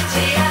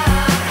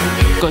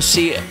 Because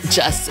she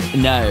just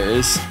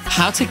knows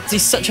how to do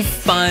such a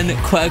fun,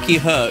 quirky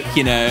hook,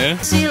 you know?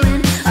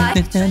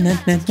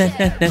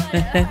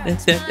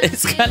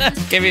 It's kind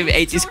of giving me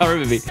 80s horror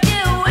movie.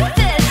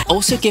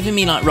 Also giving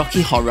me like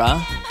Rocky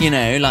Horror, you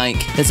know, like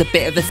there's a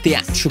bit of a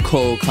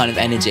theatrical kind of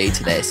energy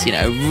to this, you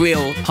know,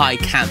 real high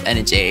camp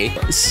energy.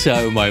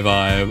 So my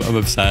vibe, I'm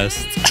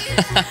obsessed.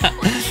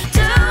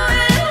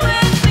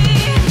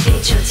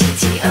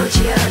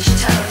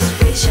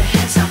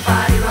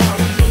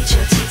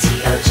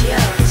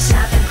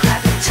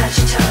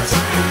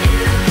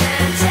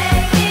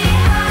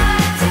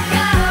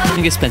 I'm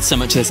gonna spend so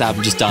much of this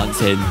album just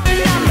dancing.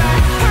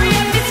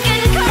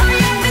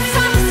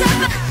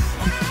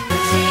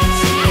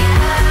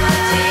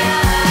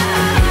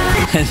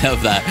 I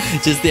love that.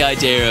 Just the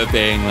idea of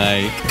being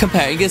like,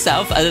 comparing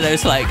yourself, I don't know,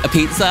 to like a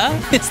pizza.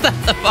 Is that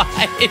the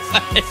vibe?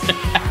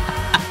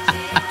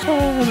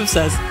 Oh, I'm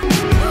obsessed.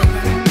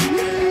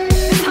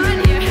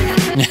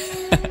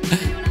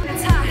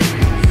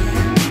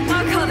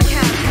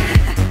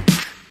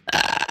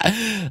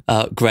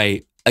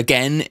 Great.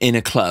 Again, in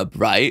a club,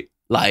 right?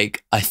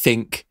 Like, I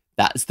think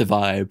that's the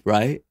vibe,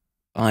 right?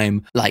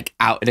 I'm like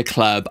out at a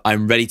club.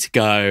 I'm ready to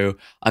go.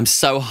 I'm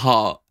so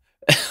hot.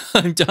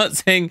 I'm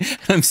dancing.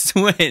 I'm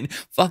sweating.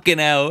 Fucking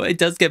hell. It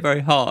does get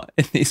very hot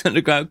in these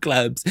underground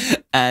clubs.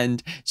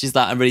 And she's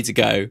like, I'm ready to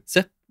go.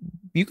 So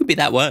you could be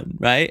that one,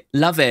 right?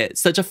 Love it.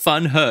 Such a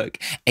fun hook.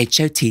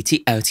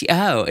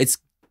 H-O-T-T-O-T-O. It's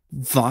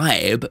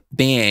vibe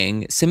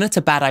being similar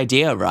to Bad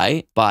Idea,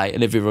 right? By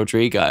Olivia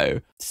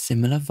Rodrigo.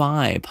 Similar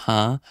vibe,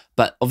 huh?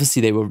 But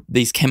obviously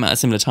these came out at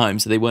similar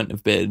times, so they wouldn't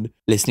have been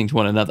listening to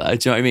one another.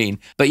 Do you know what I mean?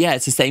 But yeah,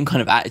 it's the same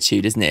kind of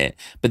attitude, isn't it?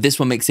 But this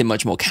one makes it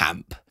much more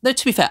camp. Though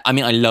to be fair, I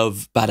mean, I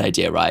love Bad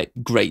Idea, right?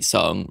 Great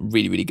song,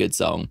 really, really good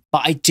song.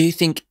 But I do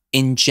think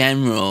in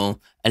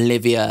general,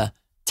 Olivia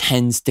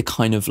tends to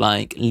kind of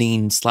like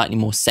lean slightly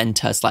more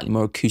center, slightly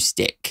more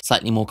acoustic,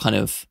 slightly more kind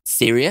of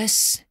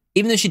serious.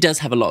 Even though she does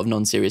have a lot of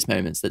non-serious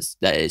moments,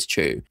 that is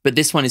true. But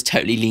this one is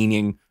totally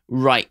leaning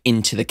right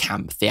into the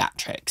camp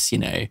theatrics, you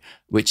know,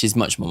 which is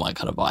much more my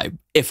kind of vibe,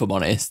 if I'm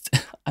honest.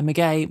 I'm a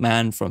gay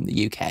man from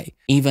the UK.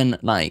 Even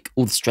like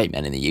all the straight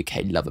men in the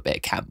UK love a bit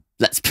of camp.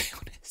 Let's be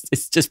honest.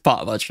 It's just part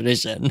of our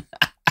tradition.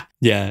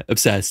 Yeah,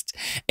 obsessed.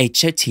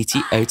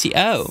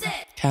 HOTTOTO.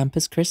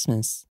 Campus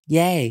Christmas.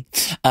 Yay.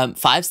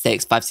 5,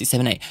 6, 5, 6,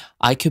 7, 8.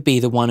 I could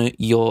be the one,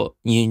 your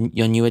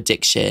new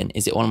addiction.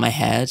 Is it all in my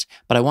head?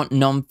 But I want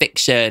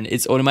non-fiction.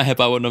 It's all in my head,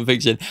 but I want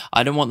non-fiction.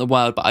 I don't want the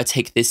world, but I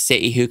take this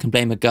city. Who can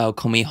blame a girl?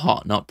 Call me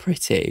hot, not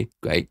pretty.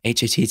 Great.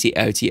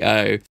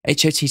 HOTTOTO.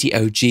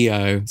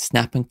 HOTTOGO.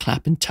 Snap and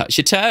clap and touch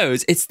your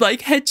toes. It's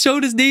like head,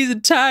 shoulders, knees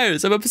and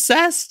toes. I'm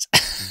obsessed.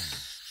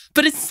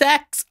 But it's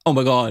sex. Oh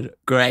my God.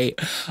 Great.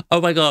 Oh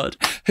my God.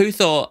 Who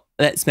thought,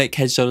 let's make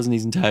head, shoulders,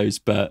 knees and toes,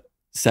 but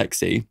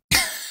sexy?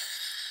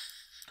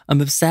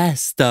 I'm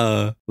obsessed.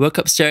 Woke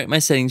up staring at my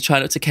settings,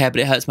 try not to care, but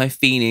it hurts my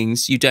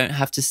feelings. You don't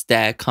have to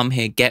stare. Come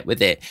here, get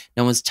with it.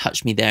 No one's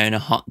touched me there in a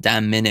hot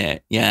damn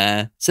minute.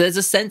 Yeah. So there's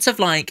a sense of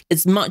like,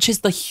 as much as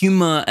the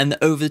humor and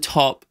the over the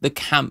top, the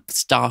camp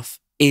stuff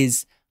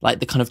is like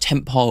the kind of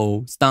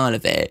tempo style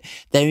of it,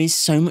 there is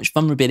so much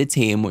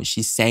vulnerability in what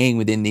she's saying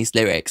within these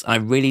lyrics. I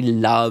really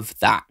love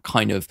that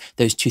kind of,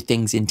 those two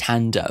things in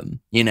tandem,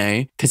 you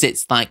know? Because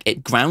it's like,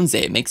 it grounds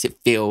it, makes it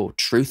feel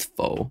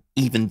truthful,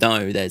 even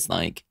though there's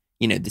like,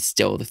 you know, there's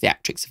still the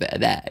theatrics of it are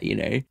there, you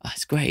know? Oh,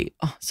 it's great.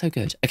 Oh, so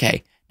good.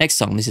 Okay, next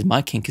song. This is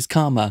My Kink is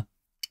Karma.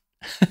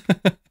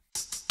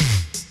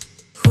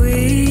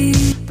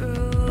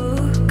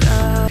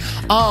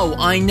 Oh,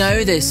 I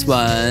know this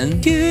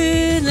one.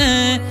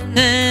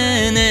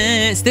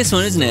 It's this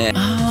one, isn't it?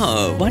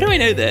 Oh, why do I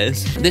know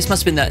this? This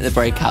must have been the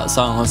breakout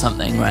song or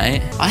something,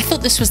 right? I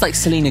thought this was like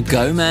Selena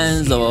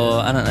Gomez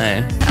or I don't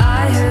know.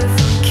 I heard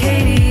from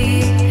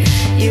Katie,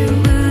 you're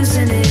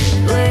losing it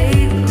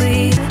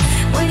lately.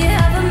 When you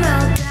have a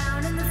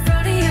meltdown in the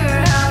front of your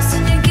house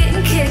and you're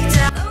getting kicked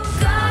out. Oh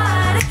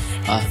God,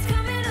 it's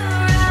coming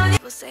around.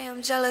 People say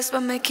I'm jealous,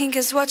 but my kink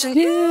is watching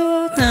you.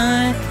 So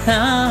my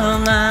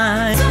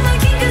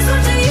kink is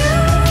watching you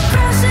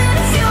crashing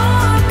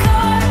your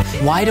car.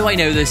 Why do I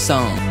know this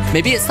song?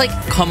 Maybe it's like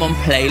come on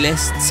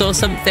playlists or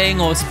something,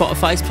 or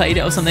Spotify's played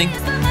it or something.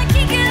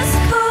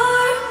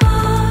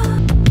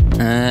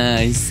 Ah,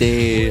 I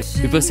see.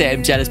 People say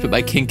I'm jealous, but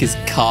my kink is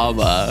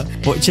karma.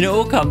 Watching it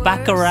all come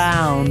back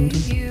around.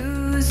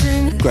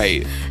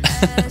 Great.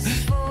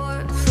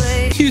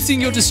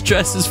 Using your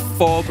distress as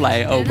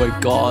foreplay. Oh my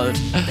God.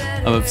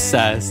 I'm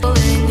obsessed.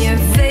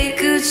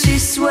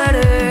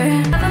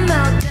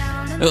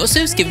 It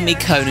also is giving me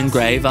Conan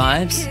Gray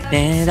vibes.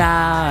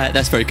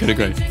 That's very Conan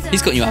Gray.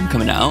 He's got a new album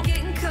coming out.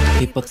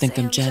 People think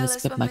I'm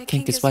jealous, but my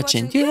kink is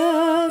watching you.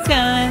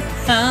 I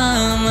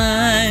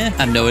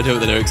have no idea what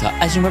the lyrics are.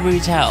 As you can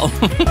probably tell.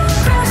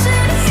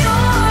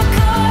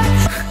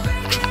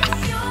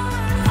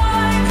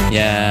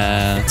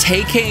 Yeah.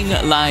 Taking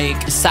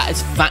like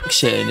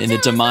satisfaction in the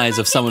demise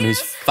of someone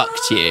who's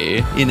fucked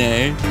you, you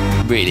know?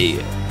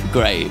 Really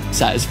great,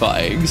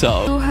 satisfying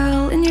song. Oh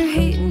hell, and you're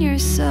hating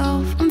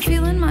yourself. I'm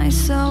feeling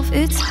myself.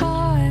 It's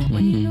hard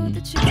when you know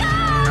that you.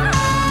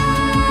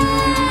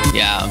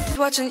 Yeah.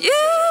 Watching you.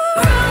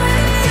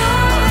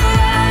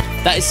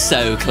 That is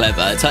so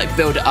clever. To like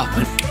build it up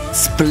and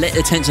split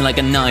the tension like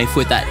a knife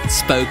with that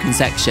spoken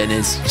section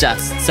is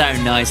just so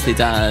nicely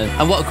done.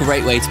 And what a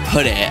great way to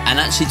put it, and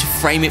actually to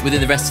frame it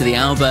within the rest of the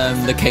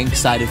album, the kink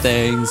side of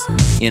things,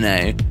 you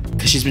know,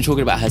 because she's been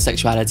talking about her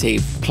sexuality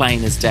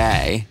plain as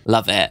day.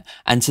 Love it.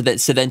 And so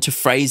then to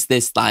phrase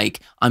this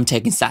like, I'm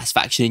taking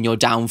satisfaction in your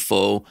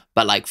downfall,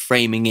 but like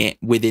framing it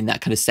within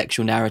that kind of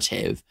sexual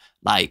narrative,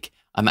 like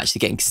I'm actually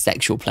getting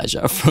sexual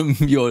pleasure from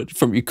you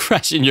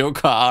crashing your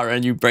car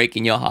and you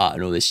breaking your heart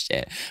and all this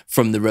shit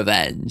from the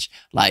revenge.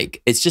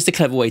 Like, it's just a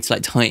clever way to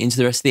like tie it into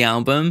the rest of the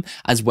album,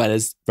 as well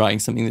as writing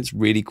something that's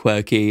really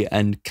quirky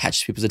and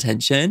catches people's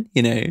attention,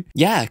 you know?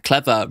 Yeah,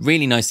 clever,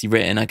 really nicely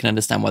written. I can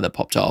understand why that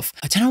popped off.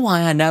 I don't know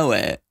why I know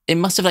it. It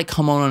must have like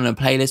come on a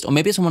playlist, or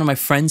maybe it's on one of my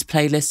friends'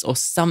 playlists or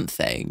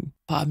something.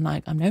 But I'm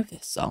like, I know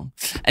this song.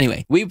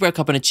 Anyway, we broke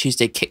up on a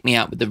Tuesday, kicked me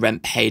out with the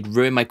rent paid,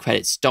 ruined my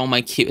credit, stole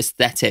my cute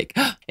aesthetic.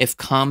 If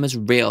karma's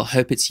real,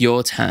 hope it's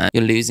your turn.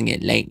 You're losing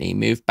it lately.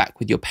 Move back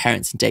with your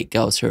parents and date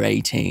girls who are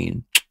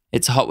 18.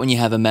 It's hot when you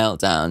have a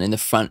meltdown in the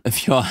front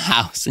of your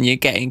house and you're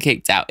getting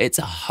kicked out. It's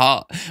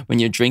hot when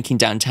you're drinking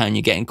downtown,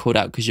 you're getting called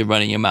out because you're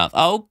running your mouth.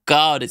 Oh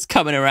God, it's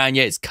coming around.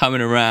 Yeah, it's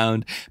coming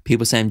around.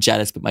 People say I'm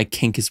jealous, but my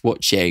kink is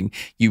watching.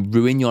 You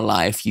ruin your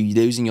life. You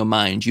losing your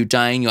mind. You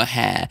dyeing your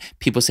hair.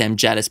 People say I'm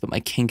jealous, but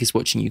my kink is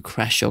watching. You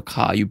crash your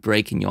car. You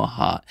breaking your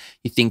heart.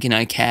 You thinking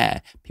I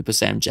care. People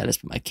say I'm jealous,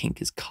 but my kink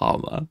is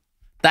karma.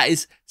 That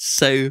is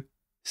so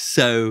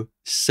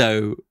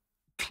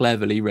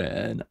cleverly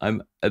written.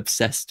 I'm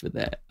obsessed with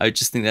it. I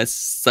just think that's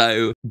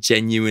so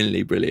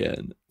genuinely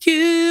brilliant.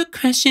 You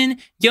crashing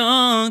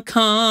your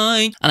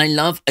kind. And I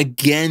love,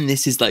 again,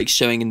 this is like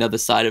showing another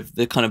side of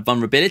the kind of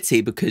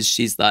vulnerability, because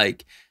she's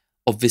like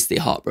obviously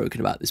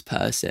heartbroken about this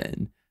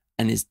person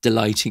and is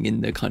delighting in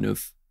the kind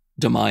of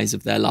demise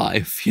of their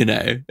life, you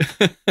know.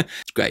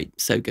 It's great.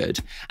 So good.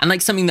 And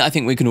like something that I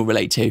think we can all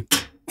relate to.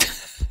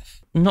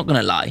 I'm not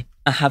gonna lie,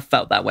 I have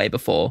felt that way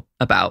before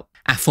about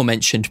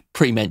aforementioned,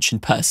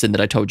 pre-mentioned person that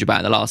I told you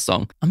about in the last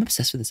song. I'm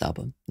obsessed with this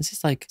album. This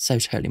is like so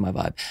totally my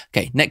vibe.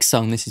 Okay, next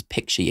song, this is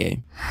Picture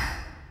You.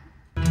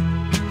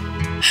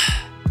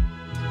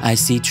 I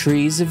see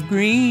trees of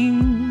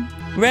green,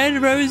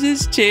 red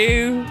roses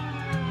too.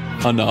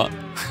 Or not.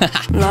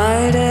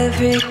 Light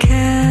every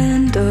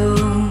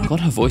candle. God,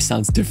 her voice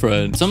sounds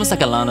different. It's almost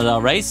like a Lana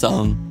Del Rey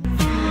song.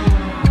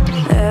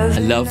 I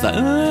love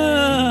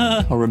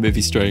that. Horror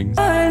movie strings.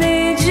 I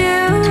need you.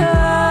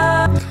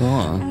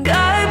 Cool.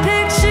 I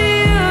picture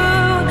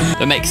you.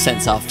 That makes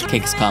sense after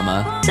Kink's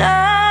Karma.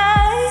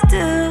 I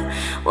do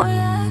when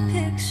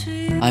I picture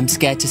you. I'm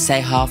scared to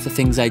say half the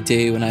things I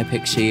do when I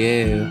picture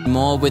you.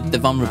 More with the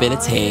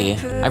vulnerability.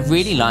 I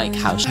really like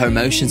how her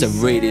emotions are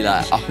really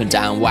like up and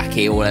down,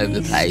 wacky, all over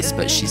the place,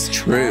 but she's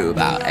true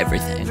about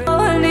everything.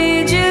 I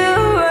need you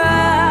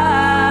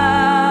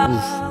around.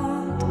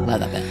 Oof, like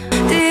that bit.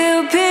 Do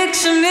you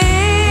picture me?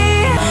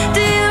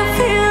 Do you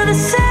feel the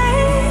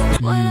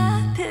same when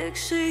I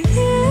picture you?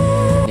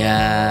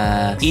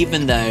 Yeah.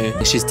 Even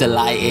though she's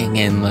delighting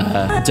in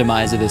the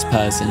demise of this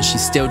person, she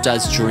still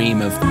does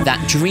dream of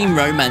that dream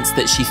romance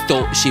that she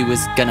thought she was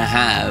gonna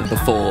have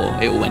before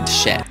it all went to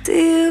shit. Do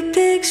you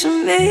picture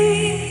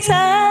me?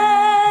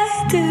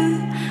 I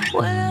do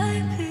when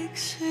I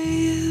picture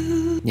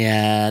you.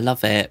 Yeah,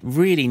 love it.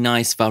 Really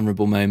nice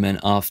vulnerable moment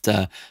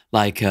after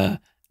like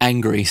a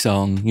angry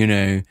song, you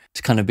know,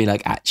 to kind of be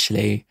like,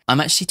 actually, I'm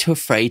actually too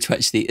afraid to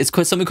actually, it's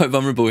quite something quite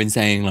vulnerable in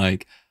saying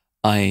like,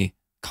 I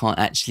can't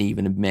actually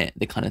even admit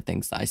the kind of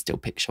things that I still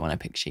picture when I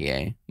picture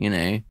you, you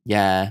know?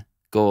 Yeah,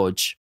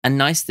 gorge. And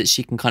nice that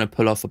she can kind of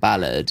pull off a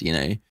ballad, you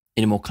know,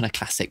 in a more kind of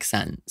classic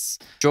sense.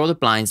 Draw the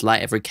blinds,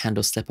 light every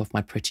candle, slip off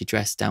my pretty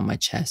dress down my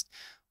chest.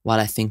 While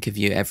I think of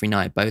you every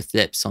night, both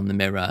lips on the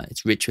mirror.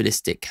 It's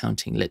ritualistic,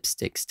 counting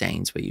lipstick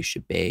stains where you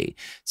should be.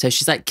 So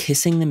she's like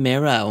kissing the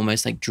mirror,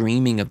 almost like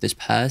dreaming of this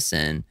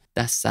person.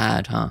 That's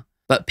sad, huh?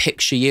 But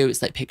picture you,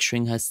 it's like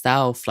picturing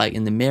herself, like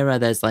in the mirror.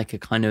 There's like a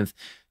kind of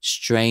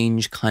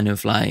strange kind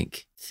of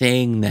like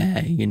thing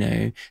there, you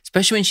know?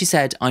 Especially when she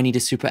said, I need a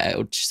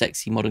super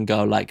sexy modern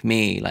girl like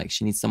me. Like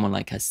she needs someone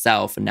like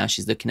herself. And now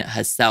she's looking at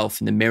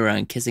herself in the mirror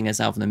and kissing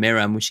herself in the mirror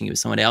and wishing it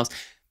was someone else.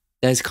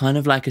 There's kind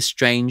of like a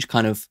strange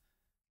kind of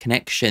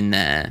connection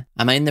there.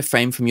 Am I in the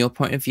frame from your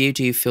point of view?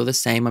 Do you feel the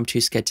same? I'm too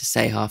scared to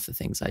say half the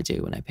things I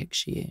do when I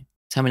picture you.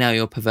 Tell me now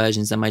your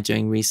perversions. Am I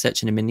doing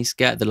research in a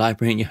miniskirt at the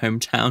library in your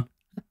hometown?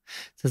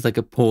 Sounds like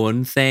a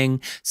porn thing.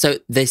 So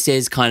this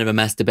is kind of a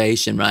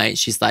masturbation, right?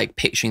 She's like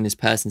picturing this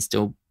person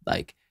still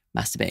like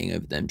masturbating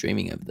over them,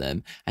 dreaming over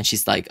them. And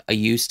she's like, are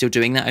you still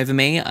doing that over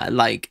me?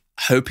 Like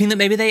hoping that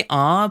maybe they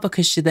are,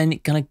 because she then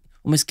kind of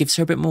almost gives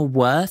her a bit more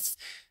worth,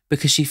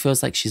 because she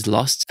feels like she's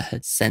lost her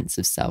sense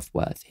of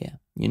self-worth here,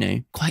 you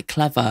know? Quite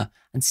clever,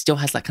 and still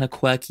has that kind of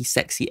quirky,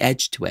 sexy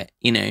edge to it,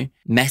 you know?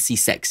 Messy,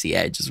 sexy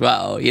edge as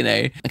well, you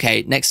know?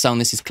 Okay, next song,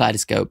 this is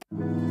Kaleidoscope.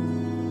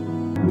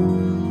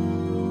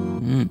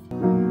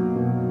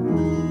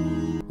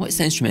 What's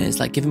the instrument? It's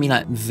like giving me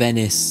like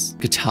Venice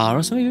guitar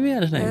or something, maybe? I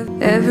don't know.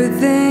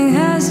 Everything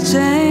has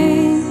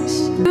changed.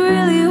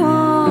 Really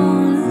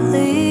wanna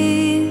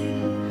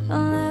leave.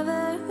 I'll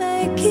never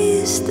make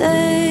you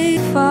stay.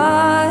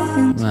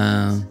 Fine.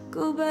 Wow.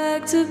 Go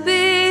back to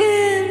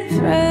being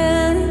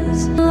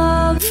friends.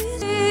 Love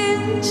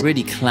is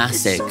Really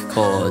classic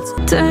chords.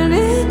 turn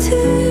it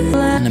to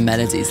And the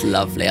melody's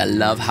lovely. I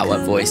love how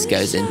her voice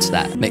goes into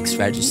that mixed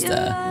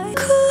register.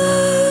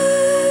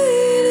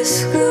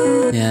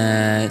 kaleidoscope.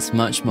 Yeah, it's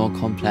much more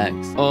complex.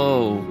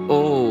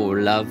 Oh,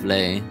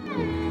 lovely.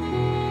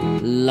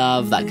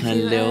 Love that kind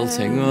of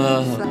lilting.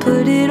 Oh.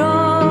 Put it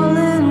all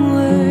in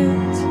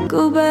words.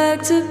 Go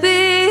back to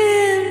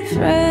being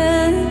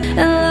friends. And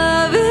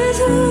love is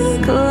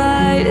a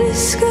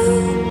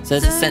kaleidoscope. So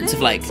there's a sense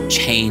of like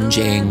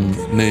changing,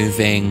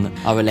 moving,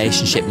 our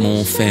relationship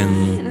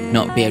morphing,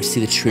 not be able to see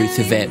the truth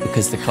of it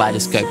because the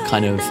kaleidoscope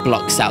kind of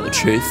blocks out the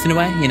truth in a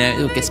way, you know,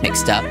 it all gets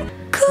mixed up.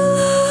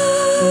 Kaleidoscope.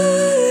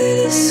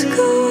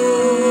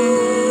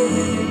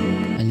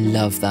 I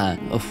love that.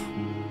 Oh,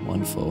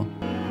 wonderful.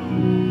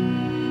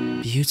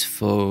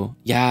 Beautiful.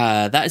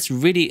 Yeah, that is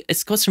really,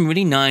 it's got some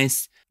really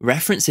nice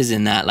references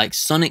in that. Like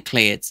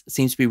sonically, it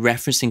seems to be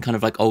referencing kind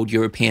of like old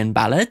European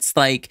ballads,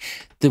 like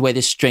the way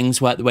the strings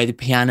work, the way the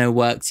piano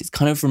works. It's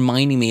kind of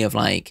reminding me of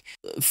like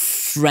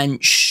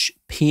French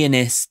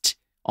pianist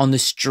on the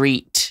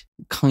street,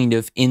 kind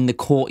of in the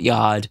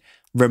courtyard,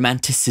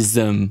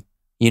 romanticism,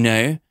 you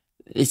know?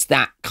 It's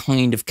that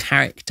kind of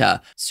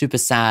character. Super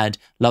sad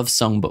love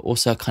song, but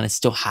also kind of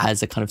still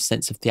has a kind of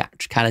sense of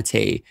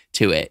theatricality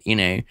to it, you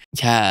know?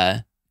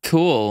 Yeah.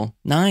 Cool.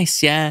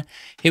 Nice. Yeah.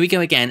 Here we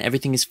go again.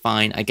 Everything is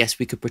fine. I guess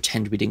we could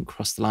pretend we didn't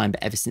cross the line,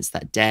 but ever since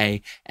that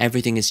day,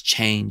 everything has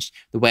changed.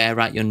 The way I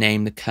write your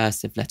name, the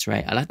cursive letter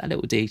A. I like that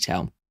little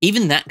detail.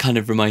 Even that kind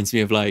of reminds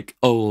me of like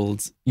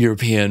old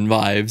European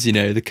vibes, you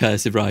know, the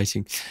cursive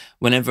writing.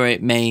 Whenever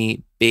it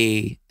may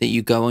be that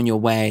you go on your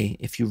way,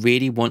 if you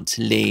really want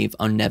to leave,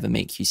 I'll never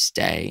make you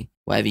stay.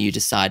 Whatever you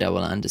decide, I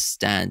will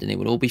understand, and it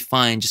will all be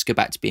fine. Just go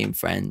back to being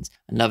friends.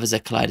 And love is a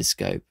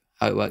kaleidoscope.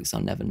 How it works,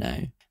 I'll never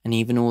know. And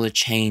even all the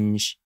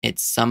change,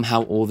 it's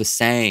somehow all the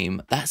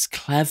same. That's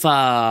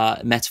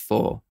clever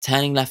metaphor.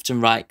 Turning left and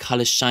right,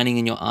 colours shining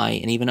in your eye,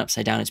 and even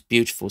upside down, it's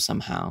beautiful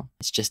somehow.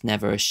 It's just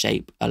never a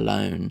shape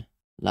alone.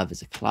 Love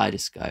is a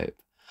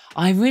kaleidoscope.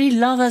 I really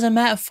love as a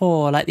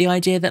metaphor, like the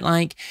idea that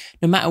like,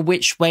 no matter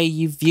which way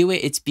you view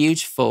it, it's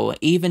beautiful.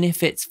 Even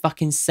if it's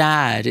fucking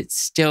sad, it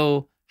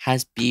still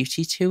has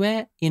beauty to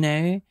it, you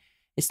know?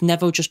 It's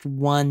never just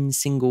one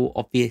single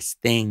obvious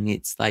thing.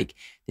 It's like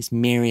this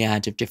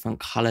myriad of different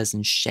colours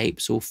and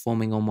shapes all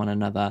forming on one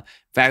another.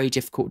 Very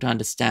difficult to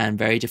understand,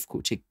 very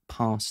difficult to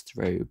pass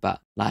through, but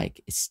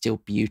like it's still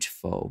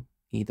beautiful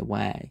either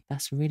way.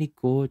 That's really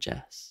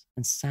gorgeous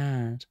and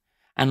sad.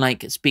 And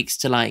like it speaks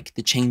to like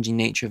the changing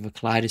nature of a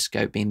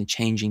kaleidoscope being the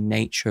changing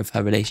nature of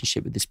her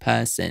relationship with this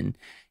person,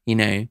 you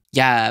know?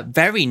 Yeah,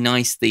 very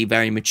nicely,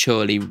 very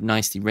maturely,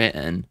 nicely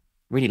written.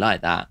 Really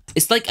like that.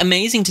 It's like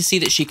amazing to see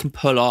that she can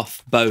pull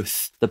off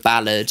both the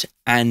ballad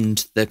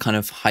and the kind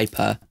of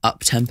hyper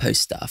up-tempo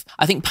stuff.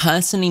 I think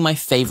personally my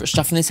favourite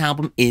stuff on this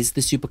album is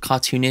the super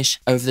cartoonish,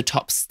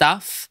 over-the-top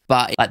stuff,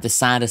 but like the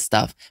sadder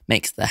stuff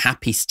makes the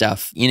happy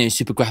stuff, you know,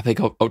 super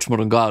graphic,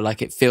 ultra-modern girl.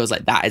 Like it feels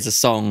like that is a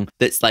song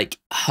that's like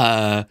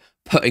her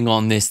putting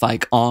on this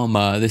like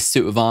armour, this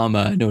suit of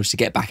armour in order to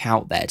get back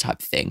out there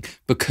type of thing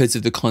because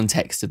of the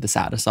context of the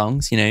sadder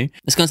songs, you know?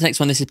 Let's go on to the next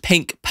one. This is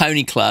Pink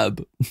Pony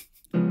Club.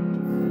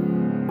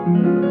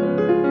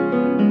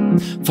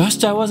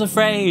 First I was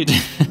afraid.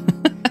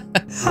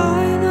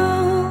 I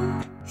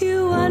know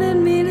you wanted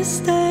me to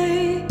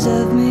stay.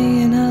 Serve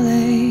me in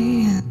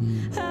LA,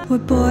 where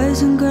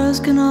boys and girls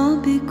can all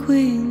be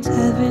queens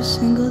every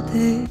single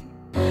day.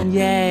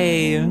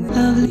 Yay.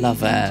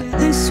 Love it.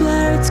 They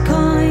swear it's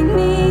calling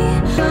me.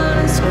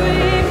 Gonna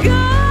scream,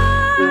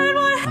 God,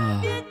 what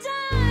have you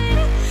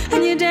done?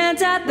 And you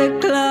dance at the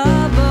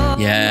club. Oh,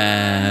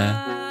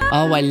 yeah.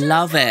 Oh, I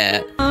love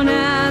it. on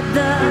at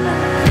the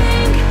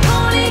Pink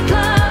Pony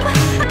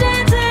Club,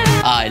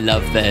 dancing I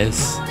love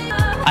this.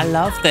 I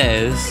love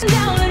this.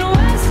 down in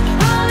West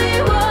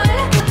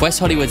Hollywood. West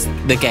Hollywood's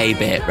the gay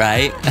bit,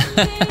 right?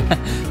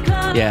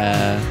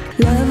 Yeah.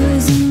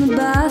 Lovers in the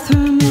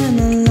bathroom and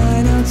the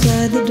line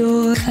outside the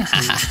door.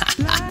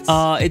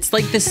 Oh, it's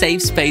like the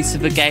safe space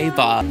of a gay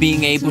bar.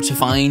 Being able to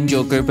find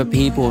your group of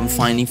people and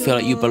finally feel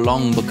like you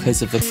belong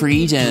because of the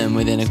freedom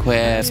within a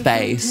queer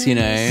space, you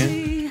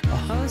know?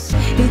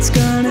 It's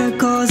gonna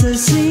cause a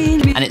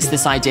scene. And it's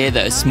this idea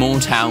that a small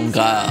town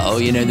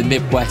girl, you know, the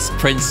Midwest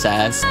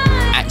princess,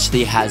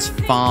 actually has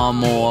far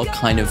more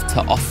kind of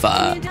to offer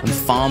and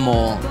far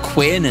more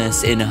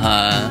queerness in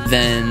her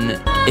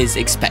than is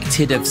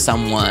expected of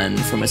someone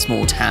from a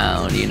small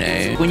town, you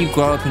know? When you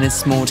grow up in a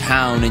small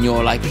town and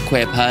you're like a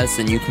queer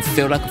person, you can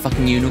feel like a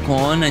fucking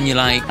unicorn and you're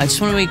like, I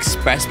just want to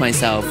express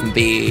myself and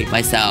be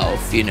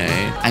myself, you know?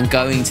 And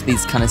going to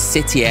these kind of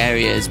city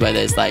areas where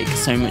there's like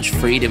so much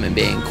freedom in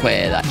being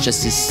queer, that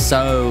just is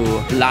so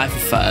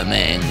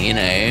life-affirming, you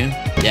know?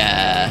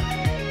 Yeah.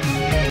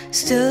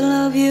 Still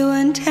love you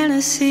in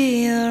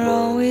Tennessee, you're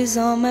always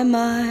on my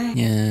mind.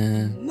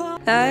 Yeah.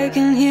 I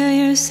can hear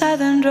your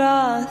southern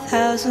drawl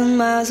 1,000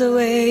 miles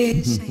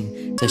away.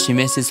 So she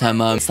misses her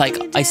mum. It's like,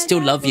 I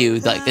still love you,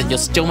 like you're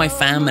still my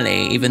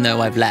family, even though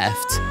I've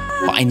left.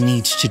 But I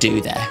need to do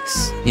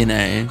this, you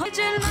know?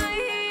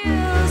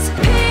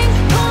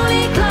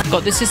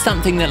 God, this is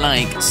something that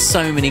like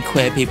so many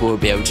queer people will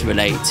be able to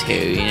relate to,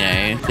 you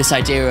know? This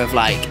idea of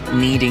like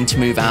needing to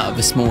move out of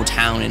a small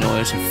town in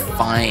order to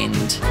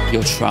find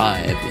your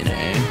tribe, you know?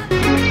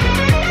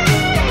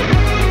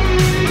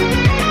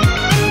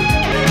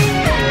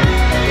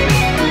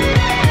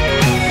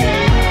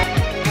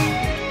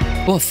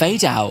 Oh, a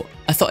fade out.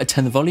 I thought I'd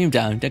turn the volume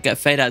down. Don't get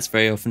fade outs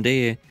very often, do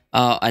you?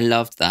 Oh, I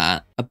loved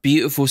that. A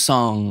beautiful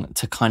song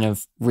to kind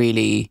of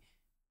really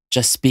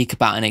just speak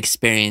about an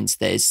experience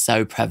that is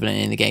so prevalent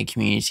in the gay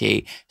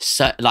community.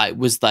 So like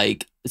was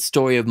like the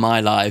story of my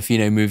life, you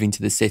know, moving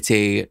to the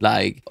city.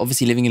 Like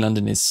obviously living in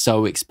London is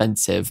so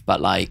expensive, but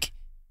like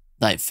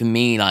for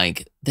me,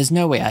 like there's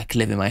no way I could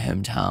live in my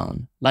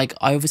hometown. Like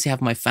I obviously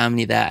have my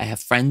family there. I have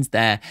friends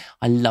there.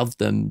 I love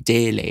them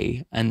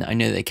dearly. And I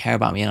know they care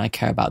about me and I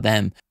care about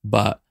them.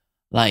 But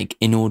Like,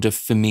 in order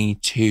for me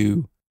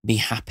to be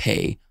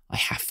happy, I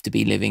have to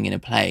be living in a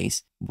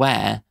place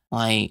where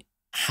I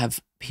have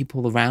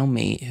people around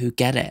me who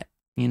get it,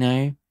 you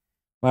know?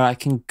 Where I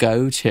can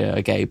go to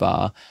a gay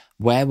bar,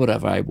 wear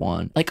whatever I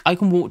want. Like, I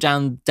can walk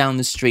down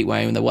the street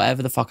wearing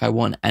whatever the fuck I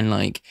want, and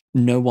like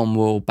no one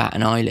will bat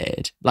an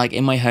eyelid. Like,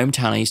 in my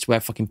hometown, I used to wear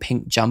a fucking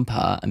pink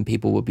jumper and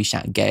people would be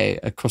shouting gay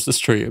across the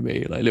street at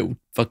me, like little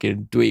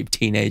fucking dweeb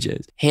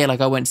teenagers. Here,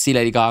 like, I went to see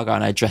Lady Gaga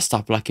and I dressed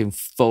up like in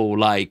full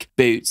like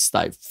boots,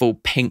 like full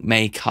pink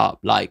makeup,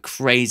 like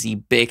crazy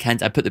beer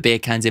cans. I put the beer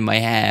cans in my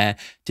hair,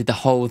 did the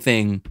whole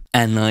thing,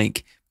 and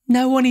like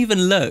no one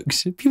even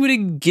looked. People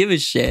didn't give a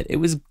shit. It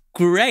was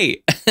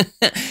great.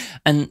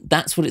 And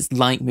that's what it's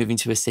like moving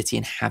to a city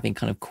and having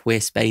kind of queer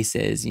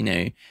spaces, you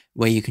know,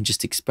 where you can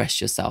just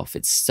express yourself.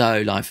 It's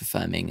so life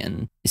affirming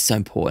and it's so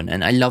important.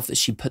 And I love that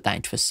she put that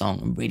into a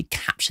song and really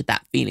captured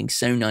that feeling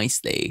so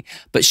nicely.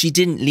 But she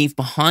didn't leave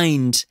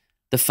behind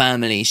the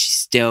family. She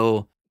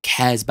still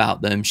cares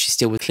about them. She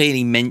still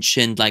clearly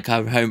mentioned like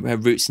her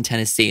roots in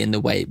Tennessee and the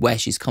way where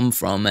she's come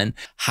from, and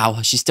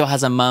how she still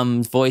has her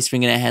mum's voice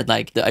ringing in her head,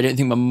 like, I don't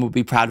think my mum will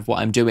be proud of what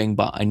I'm doing,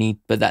 but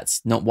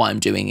that's not why I'm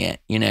doing it,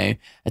 you know.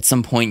 At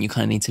some point you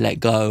kind of need to let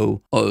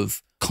go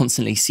of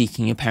constantly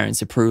seeking your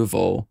parents'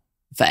 approval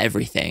for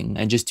everything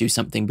and just do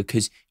something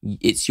because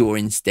it's your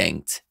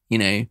instinct. You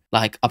know,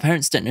 like, our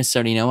parents don't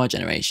necessarily know our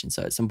generation.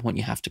 So at some point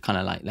you have to kind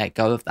of like let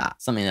go of that.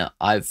 Something that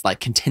I've like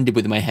contended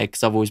with in my head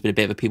because I've always been a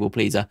bit of a people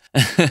pleaser.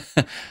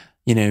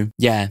 You know,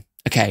 yeah.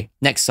 Okay,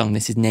 next song.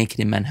 This is Naked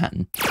in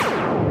Manhattan.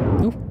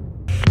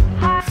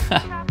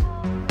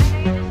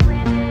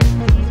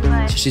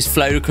 So she's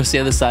flown across the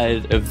other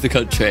side of the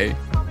country.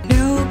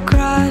 New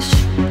crush,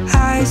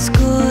 high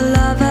school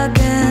love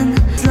again,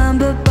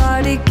 slumber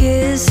party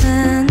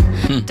kissing,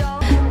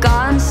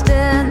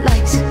 constant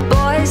likes,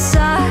 boys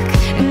suck,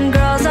 and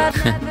girls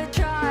I've never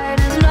tried.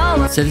 No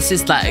one So this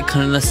is like a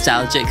kind of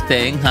nostalgic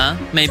thing, huh?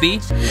 Maybe?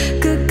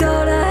 could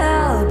go to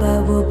hell,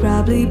 but we'll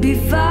probably be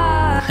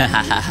fine.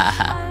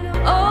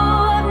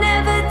 Oh, I've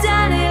never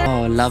done it.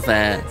 Oh, love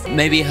it.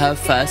 Maybe her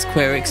first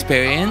queer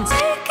experience.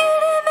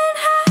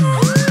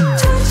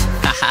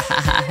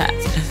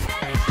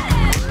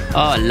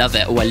 Oh, I love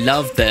it. Oh, I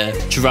love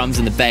the drums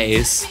and the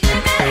bass.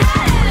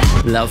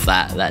 Love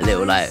that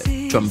little like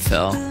drum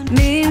fill.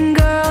 Mean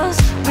Girls,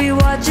 we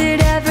watch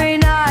it every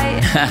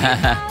night.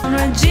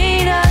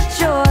 Regina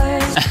George.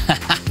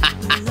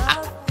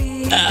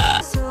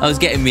 I was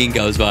getting Mean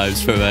Girls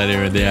vibes from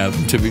earlier in the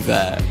album, to be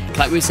fair.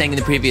 Like we were saying in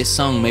the previous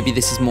song, maybe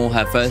this is more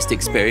her first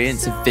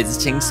experience of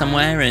visiting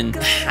somewhere and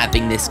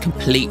having this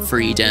complete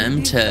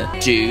freedom to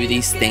do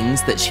these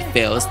things that she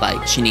feels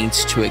like she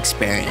needs to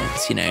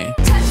experience, you know?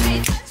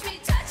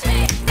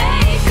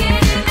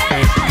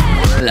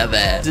 Love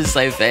it. This is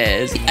so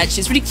fierce. Actually,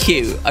 it's really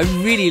cute. I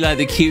really like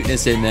the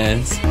cuteness in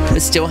this.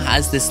 It still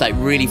has this like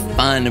really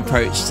fun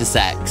approach to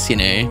sex, you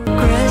know?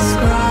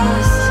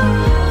 Crisscross.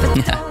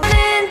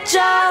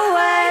 Ninja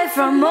away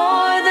from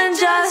more than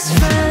just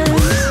friends.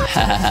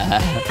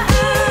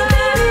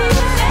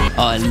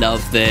 Oh, I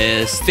love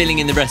this. Filling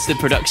in the rest of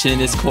the production in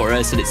this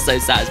chorus, and it's so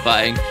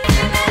satisfying.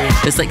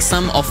 There's like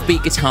some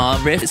offbeat guitar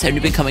riff. It's only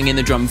been coming in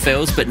the drum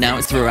fills, but now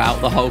it's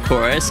throughout the whole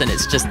chorus, and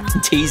it's just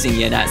teasing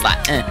you. Now it's like,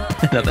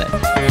 I love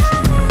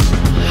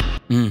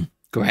it.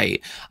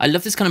 Great. I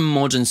love this kind of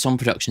modern song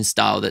production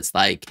style that's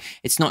like,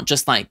 it's not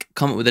just like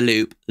come up with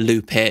a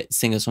loop it,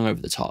 sing a song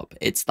over the top.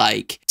 It's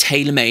like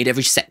tailor-made.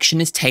 Every section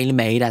is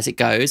tailor-made as it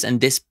goes.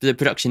 And the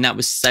production, that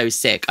was so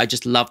sick. I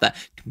just love that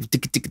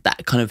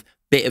kind of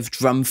bit of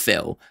drum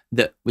fill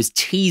that was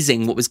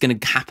teasing what was going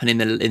to happen in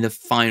the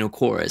final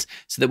chorus,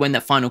 so that when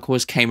that final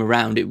chorus came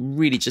around, it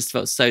really just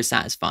felt so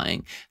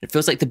satisfying. It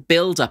feels like the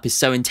build-up is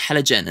so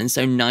intelligent and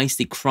so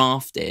nicely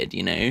crafted,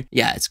 you know?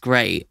 Yeah, it's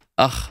great.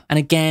 Ugh. And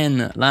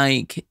again,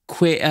 like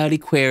early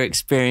queer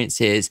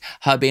experiences,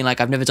 her being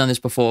like, I've never done this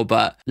before,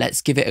 but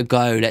let's give it a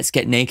go. Let's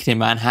get naked in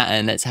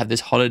Manhattan. Let's have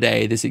this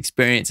holiday, this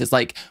experience. It's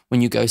like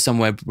when you go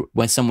somewhere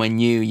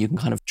new, you can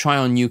kind of try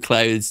on new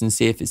clothes and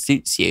see if it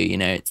suits you, you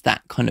know? It's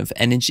that kind of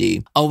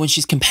energy. Oh, when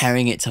she's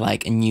comparing it to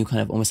like a new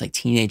kind of almost like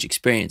teenage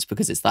experience,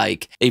 because it's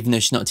like, even though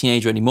she's not a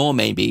teenager anymore,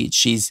 maybe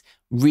she's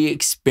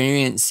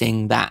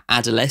re-experiencing that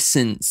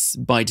adolescence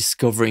by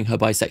discovering her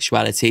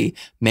bisexuality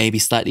maybe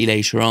slightly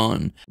later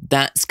on.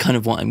 That's kind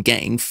of what I'm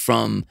getting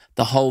from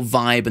the whole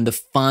vibe and the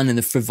fun and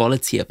the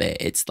frivolity of it.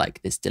 It's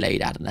like this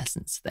delayed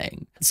adolescence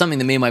thing. Something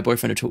that me and my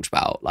boyfriend have talked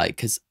about, like,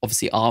 because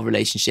obviously our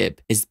relationship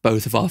is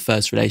both of our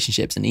first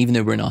relationships, and even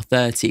though we're in our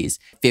 30s,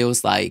 it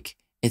feels like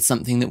it's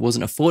something that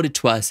wasn't afforded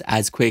to us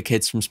as queer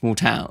kids from small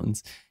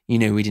towns. You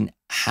know, we didn't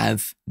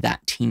have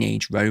that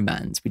teenage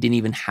romance. We didn't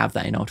even have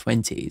that in our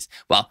 20s.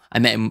 Well, I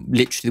met him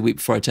literally the week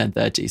before I turned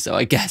 30, so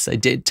I guess I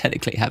did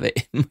technically have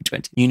it in my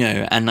 20s. You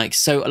know, and like,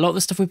 so a lot of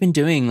the stuff we've been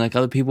doing, like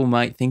other people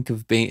might think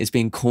of as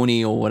being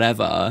corny or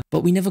whatever,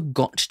 but we never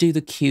got to do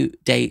the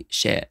cute date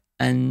shit.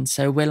 And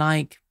so we're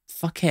like,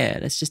 fuck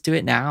it, let's just do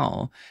it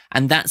now.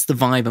 And that's the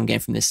vibe I'm getting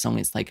from this song.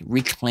 It's like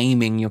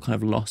reclaiming your kind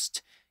of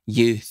lost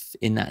youth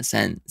in that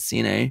sense,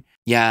 you know?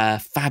 Yeah,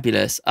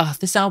 fabulous. Oh,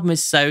 this album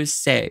is so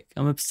sick.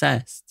 I'm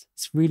obsessed.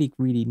 It's really,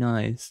 really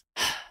nice.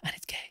 And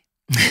it's gay.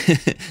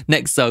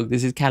 Next song,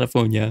 this is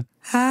California.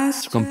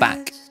 It's gone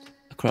back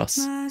across.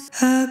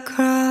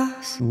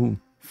 Ooh.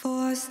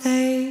 4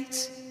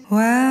 states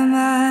where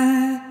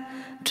my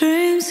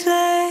dreams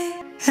lay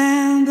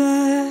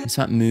amber. It's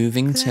about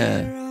moving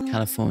to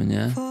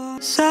California.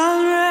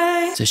 Sun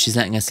rays. So she's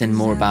letting us in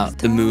more about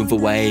the move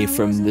away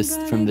from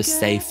the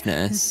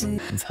safeness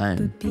of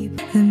home.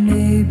 And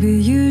maybe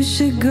you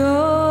should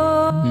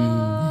go.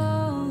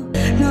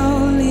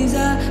 No leaves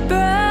are brown.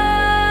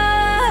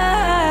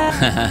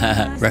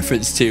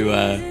 Reference to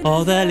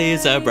all the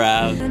leaves are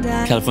brown.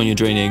 California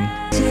Draining.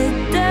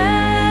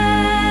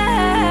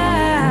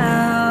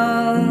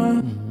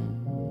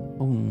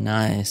 Oh,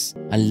 nice.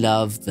 I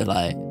love the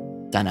like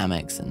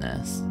dynamics in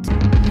this.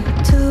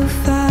 To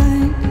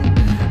find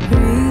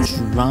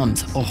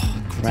Drums. Oh,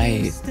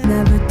 great.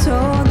 never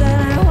told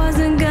that I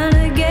wasn't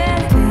gonna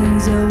get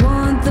things I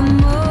want the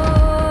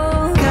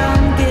most.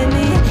 Come get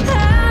me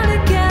out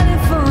of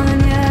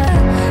California.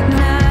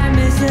 I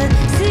miss the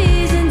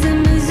seasons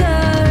in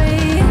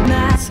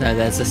Missouri. So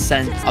there's a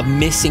sense of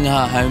missing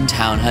her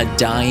hometown, her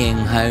dying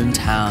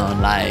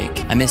hometown.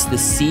 Like, I miss the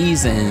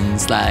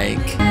seasons.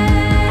 Like,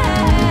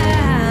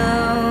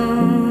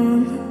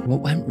 what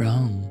went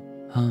wrong?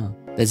 Huh?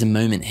 There's a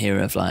moment here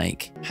of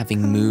like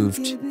having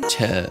moved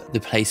to the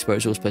place where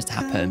it's all supposed to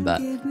happen,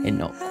 but it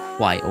not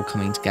quite all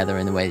coming together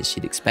in the way that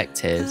she'd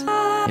expected.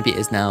 Maybe it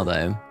is now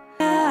though.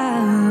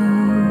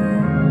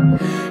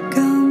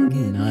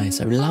 Ooh,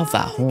 nice. I love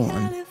that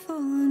horn.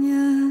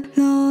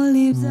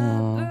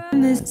 Aw.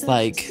 It's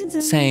like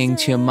saying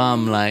to your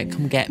mum, like,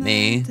 come get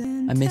me.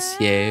 I miss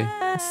you.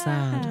 It's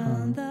sad,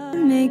 huh?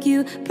 Make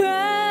you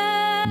proud.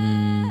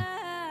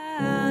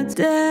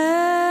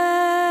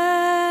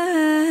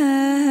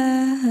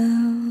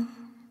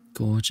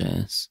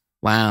 Gorgeous.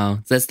 Wow.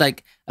 There's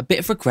like a bit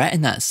of regret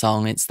in that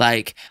song. It's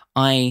like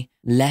I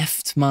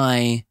left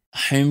my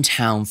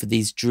hometown for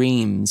these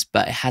dreams,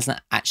 but it hasn't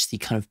actually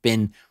kind of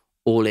been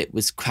all it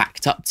was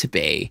cracked up to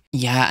be.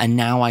 Yeah, and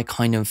now I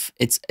kind of,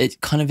 it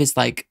kind of is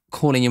like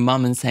calling your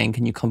mum and saying,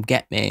 can you come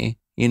get me,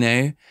 you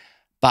know?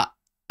 But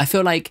I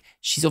feel like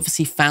she's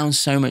obviously found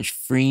so much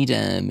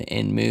freedom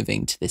in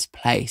moving to this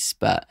place,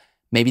 but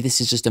maybe this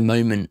is just a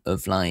moment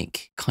of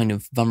like kind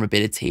of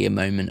vulnerability, a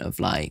moment of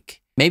like,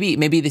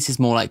 maybe this is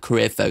more like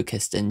career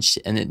focused, and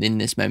in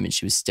this moment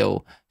she was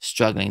still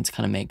struggling to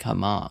kind of make her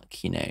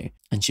mark, you know,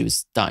 and she was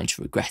starting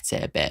to regret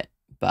it a bit.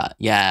 But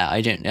yeah,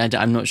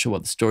 I'm not sure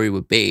what the story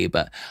would be,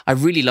 but I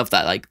really love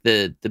that, like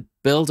the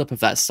build up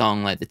of that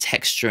song, like the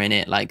texture in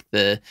it, like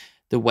the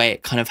way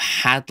it kind of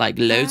had like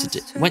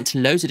went to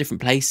loads of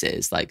different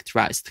places, like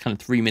throughout its kind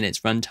of 3 minutes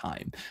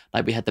runtime.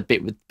 Like we had the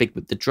bit with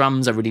the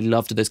drums. I really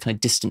loved those kind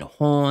of distant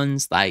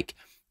horns. Like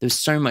there's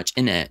so much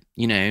in it,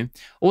 you know.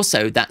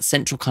 Also, that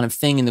central kind of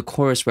thing in the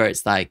chorus where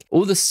it's like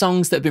all the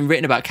songs that have been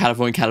written about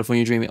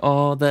California dreaming,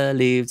 all the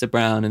leaves are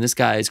brown and the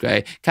sky is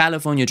grey,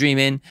 California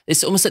dreaming.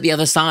 It's almost like the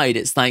other side.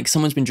 It's like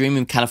someone's been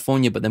dreaming of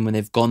California, but then when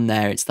they've gone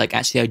there, it's like,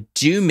 actually, I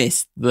do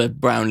miss the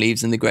brown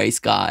leaves and the grey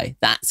sky.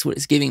 That's what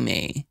it's giving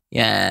me.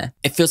 Yeah.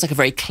 It feels like a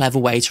very clever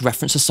way to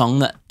reference a song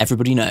that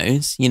everybody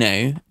knows, you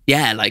know?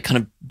 Yeah, like kind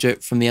of do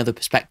it from the other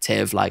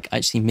perspective. Like I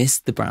actually miss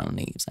the brown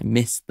leaves. I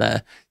miss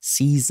the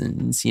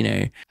seasons, you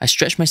know? I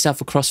stretched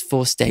myself across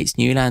 4 states,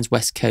 new lands,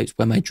 west coast,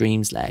 where my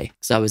dreams lay.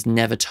 Because I was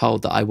never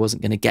told that I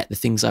wasn't going to get the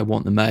things I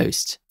want the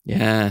most.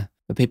 Yeah.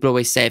 But people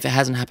always say, if it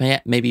hasn't happened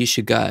yet, maybe you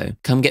should go.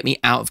 Come get me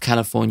out of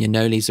California.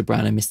 No leaves are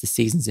brown. I miss the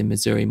seasons in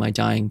Missouri, my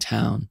dying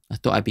town. I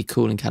thought I'd be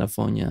cool in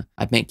California.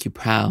 I'd make you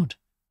proud.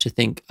 To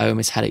think I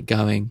almost had it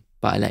going,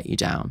 but I let you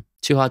down.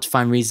 Too hard to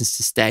find reasons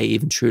to stay,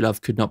 even true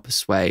love could not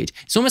persuade.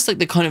 It's almost like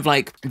the kind of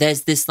like,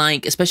 there's this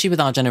like, especially with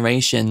our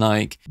generation,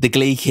 like the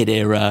Glee Kid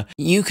era,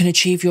 you can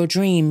achieve your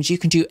dreams, you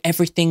can do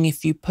everything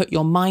if you put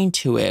your mind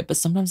to it, but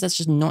sometimes that's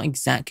just not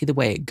exactly the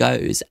way it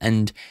goes.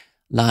 And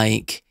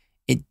like,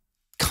 it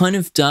kind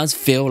of does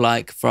feel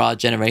like for our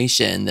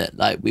generation that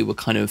like we were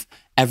kind of,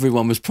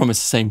 everyone was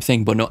promised the same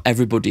thing, but not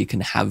everybody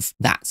can have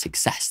that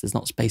success. There's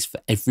not space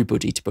for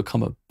everybody to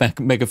become a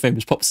mega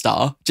famous pop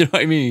star. Do you know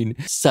what I mean?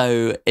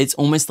 So it's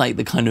almost like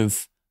the kind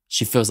of,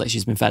 she feels like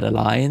she's been fed a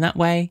lie in that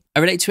way. I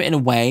relate to it in a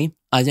way.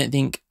 I don't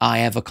think I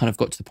ever kind of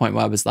got to the point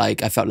where I was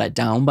like, I felt let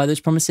down by those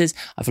promises.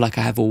 I feel like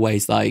I have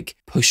always like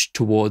pushed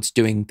towards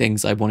doing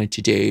things I wanted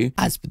to do,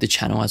 as with the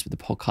channel, as with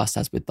the podcast,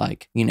 as with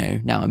like, you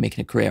know, now I'm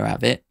making a career out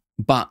of it.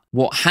 But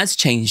what has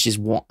changed is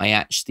what I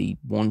actually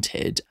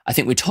wanted. I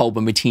think we're told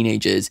when we're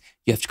teenagers,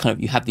 you have to kind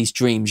of, you have these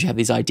dreams, you have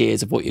these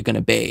ideas of what you're going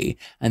to be,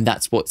 and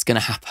that's what's going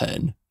to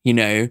happen, you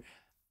know,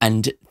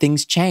 and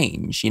things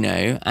change, you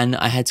know, and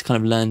I had to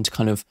kind of learn to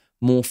kind of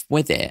morph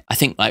with it. I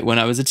think like when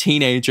I was a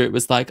teenager, it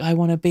was like, I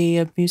want to be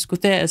a musical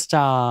theatre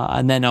star.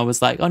 And then I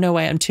was like, oh no,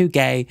 wait, I'm too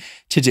gay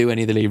to do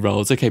any of the lead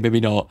roles. Okay, maybe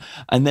not.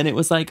 And then it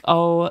was like,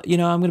 oh, you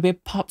know, I'm going to be a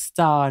pop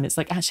star. And it's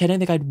like, actually, I don't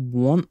think I'd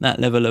want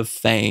that level of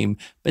fame.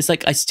 But it's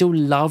like, I still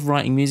love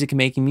writing music and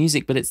making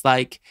music, but it's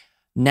like,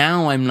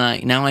 now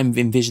I'm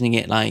envisioning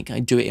it like I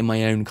do it in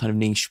my own kind of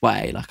niche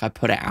way. Like I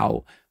put it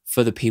out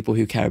for the people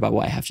who care about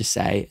what I have to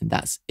say, and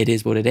it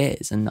is what it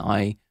is.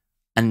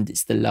 And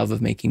it's the love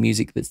of making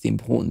music that's the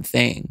important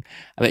thing.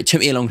 I mean, it took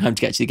me a long time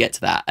to actually get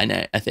to that,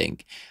 I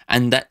think.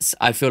 And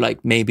I feel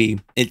like maybe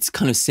it's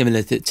kind of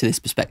similar to this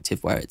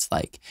perspective where it's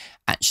like,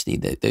 actually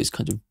those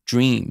kinds of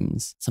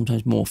dreams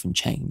sometimes morph and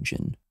change,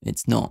 and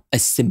it's not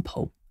as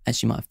simple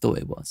as you might have thought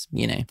it was,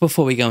 you know.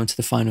 Before we go into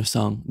the final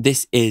song,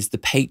 this is the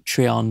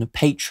Patreon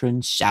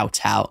patron shout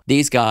out.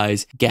 These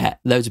guys get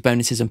loads of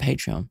bonuses on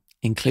Patreon,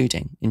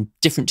 including in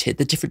different tiers,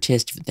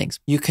 different things.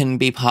 You can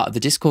be part of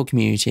the Discord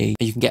community.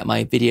 You can get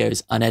my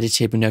videos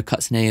unedited with no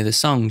cuts in any of the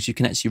songs. You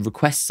can actually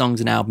request songs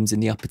and albums in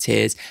the upper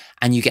tiers,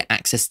 and you get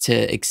access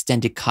to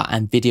extended cut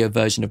and video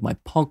version of my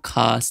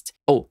podcast.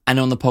 Oh, and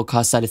on the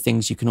podcast side of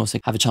things, you can also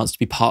have a chance to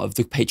be part of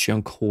the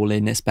Patreon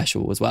call-in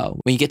special as well,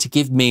 where you get to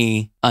give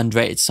me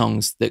underrated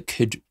songs that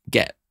could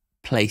get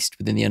placed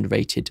within the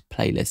underrated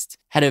playlist.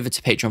 Head over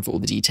to Patreon for all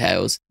the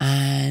details.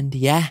 And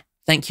yeah,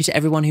 thank you to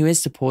everyone who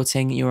is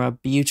supporting. You're a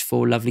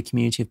beautiful, lovely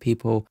community of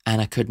people, and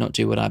I could not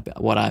do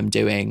what I'm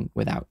doing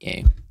without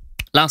you.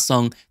 Last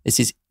song, this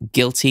is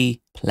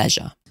Guilty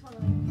Pleasure.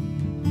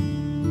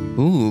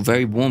 Ooh,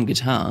 very warm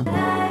guitar.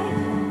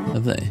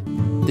 Lovely.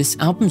 This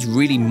album's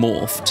really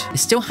morphed. It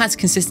still has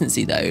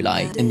consistency though,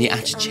 like in the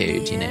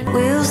attitude, you know.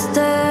 Wheels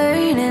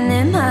turning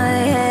in my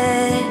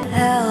head.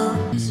 Hell,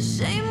 it's a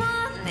shame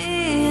on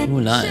me.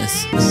 Ooh,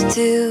 nice.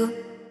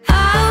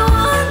 I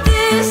want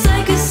this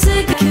like a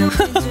sick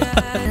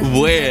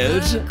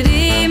Weird.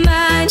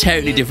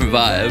 Totally different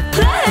vibe.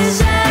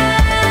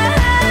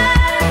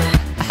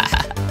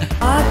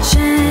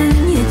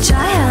 Watching you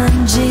try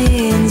on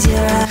jeans,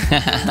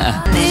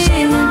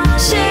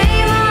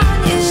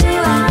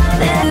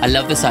 I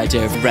love this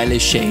idea of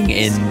relishing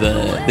in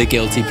the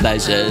guilty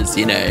pleasures,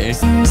 you know.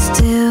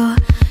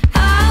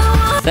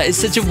 That is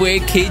such a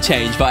weird key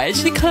change, but I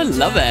actually kind of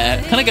love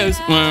it. Kind of goes,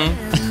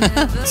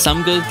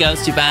 Some good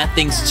girls do bad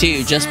things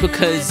too. Just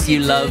because you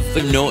love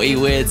the naughty,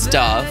 weird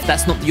stuff,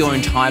 that's not your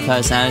entire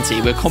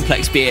personality. We're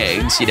complex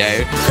beings, you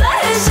know.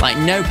 Like,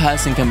 no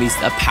person can be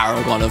a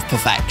paragon of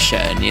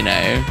perfection, you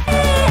know.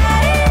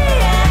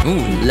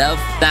 Ooh, love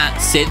that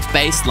synth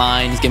bass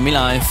line. It's giving me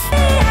life.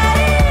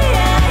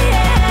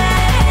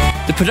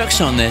 The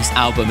production on this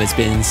album has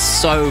been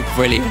so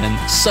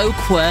brilliant, so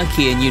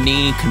quirky and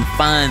unique and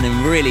fun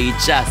and really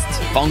just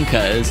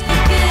bonkers.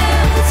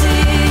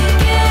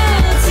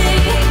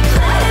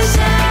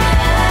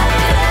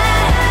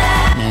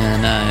 Yeah,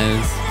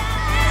 nice.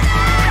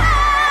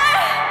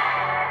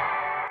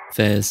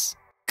 Fizz.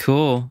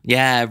 Cool.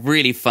 Yeah,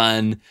 really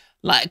fun.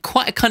 Like,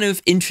 quite a kind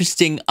of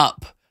interesting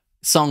up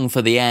song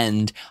for the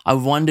end. I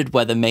wondered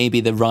whether maybe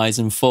the rise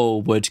and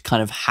fall would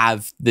kind of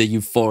have the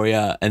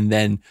euphoria and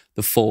then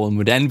the fall and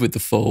would end with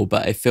the fall,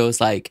 but it feels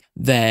like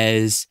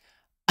I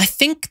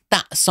think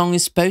that song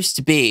is supposed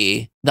to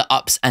be the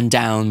ups and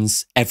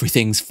downs,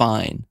 everything's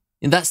fine.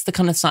 And that's the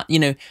kind of, you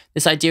know,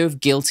 this idea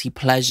of guilty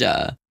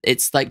pleasure.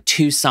 It's like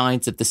two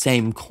sides of the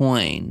same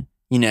coin,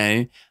 you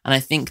know? And I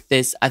think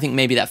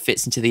maybe that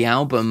fits into the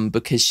album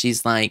because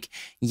she's like,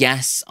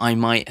 yes, I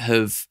might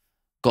have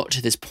got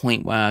to this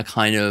point where I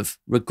kind of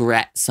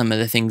regret some of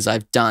the things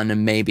I've done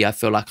and maybe I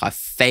feel like I've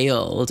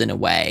failed in a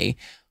way.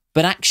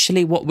 But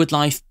actually, what would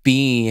life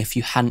be if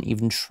you hadn't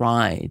even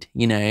tried?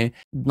 You know,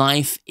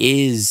 life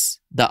is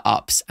the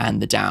ups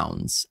and the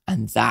downs,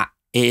 and that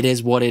it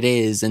is what it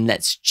is. And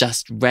let's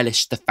just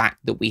relish the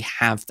fact that we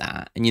have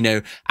that. And, you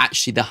know,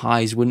 actually the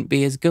highs wouldn't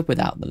be as good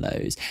without the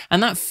lows.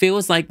 And that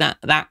feels like that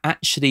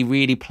actually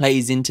really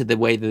plays into the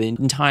way that the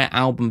entire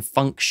album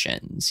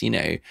functions, you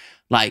know.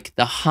 Like,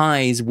 the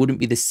highs wouldn't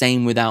be the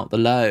same without the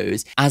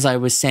lows. As I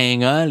was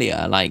saying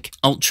earlier, like,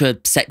 ultra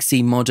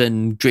sexy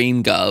modern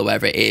dream girl,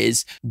 wherever it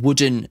is,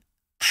 wouldn't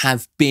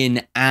have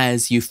been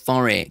as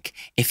euphoric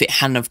if it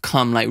hadn't have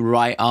come like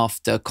right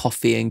after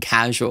Coffee and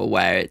Casual,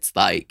 where it's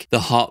like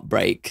the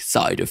heartbreak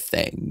side of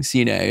things,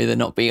 you know, they're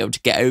not being able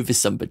to get over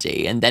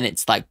somebody. And then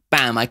it's like,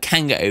 bam, I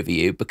can get over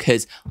you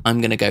because I'm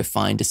going to go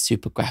find a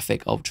super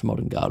graphic ultra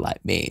modern girl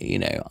like me, you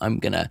know, I'm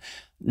going to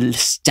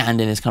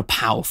stand in this kind of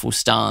powerful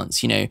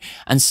stance, you know.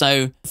 And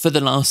so for the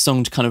last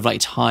song to kind of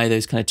like tie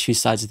those kind of two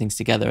sides of things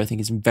together, I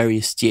think is very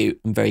astute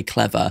and very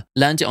clever.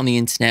 Learned it on the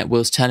internet,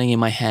 wheels turning in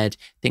my head,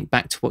 think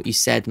back to what you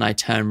said and I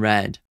turn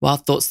red.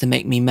 Wild thoughts that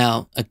make me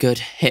melt, a good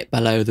hit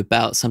below the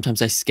belt.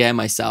 Sometimes I scare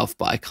myself,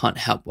 but I can't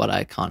help what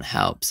I can't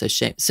help. So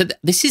shame. So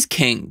this is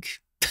kink.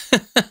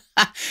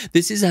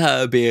 This is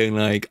her being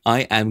like,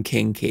 I am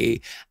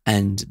kinky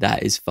and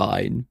that is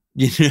fine.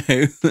 You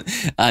know,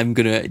 I'm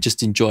going to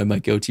just enjoy my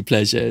guilty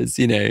pleasures,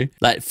 you know,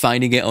 like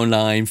finding it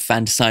online,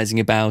 fantasizing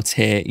about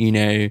it, you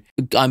know,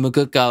 I'm a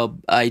good girl.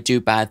 I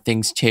do bad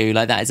things too.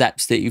 Like, that is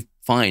absolutely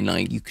fine.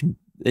 Like,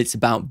 it's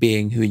about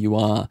being who you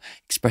are,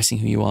 expressing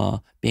who you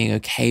are, being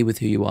okay with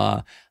who you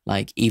are.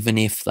 Like, even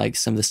if like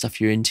some of the stuff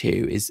you're into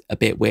is a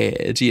bit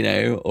weird, you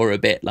know, or a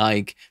bit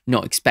like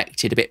not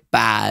expected, a bit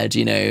bad,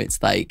 you know,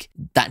 it's like,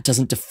 that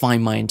doesn't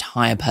define my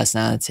entire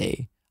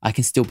personality. I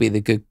can still be the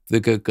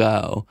good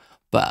girl.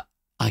 But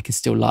I can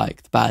still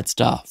like the bad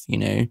stuff, you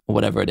know, or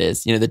whatever it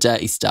is, you know, the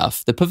dirty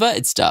stuff, the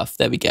perverted stuff.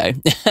 There we go.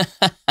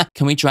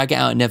 Can we drag it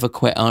out and never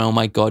quit? Oh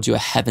my God, you're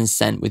heaven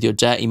sent with your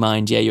dirty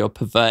mind. Yeah, you're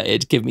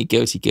perverted. Give me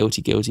guilty,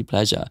 guilty, guilty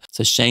pleasure.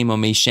 So shame on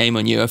me, shame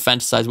on you. I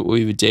fantasize what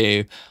we would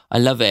do. I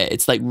love it.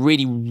 It's like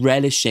really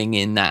relishing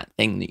in that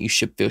thing that you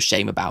should feel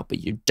shame about,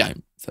 but you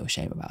don't feel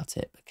shame about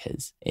it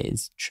because it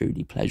is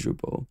truly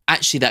pleasurable.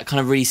 Actually, that kind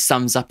of really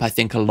sums up, I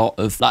think, a lot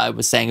of, like I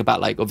was saying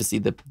about like obviously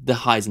the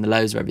highs and the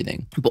lows of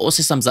everything, but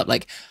also sums up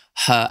like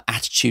her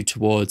attitude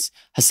towards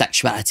her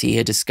sexuality,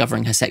 her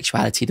discovering her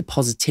sexuality, the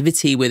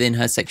positivity within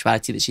her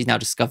sexuality that she's now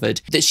discovered,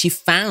 that she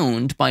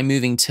found by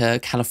moving to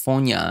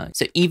California.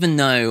 So even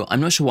though I'm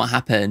not sure what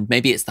happened,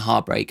 maybe it's the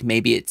heartbreak,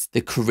 maybe it's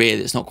the career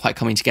that's not quite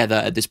coming together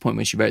at this point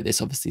when she wrote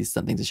this, obviously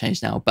some things have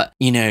changed now, but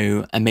you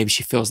know, and maybe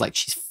she feels like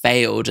she's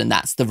failed and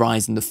that's the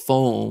rise and the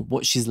fall.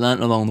 What she's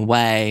learned along the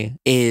way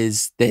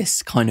is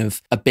this kind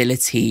of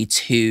ability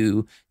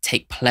to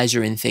take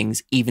pleasure in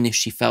things, even if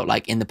she felt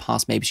like in the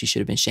past maybe she should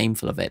have been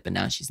shameful of it, but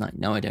now she's like,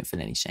 no, I don't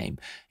feel any shame.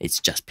 It's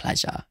just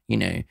pleasure, you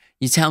know.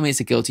 You tell me it's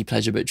a guilty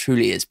pleasure, but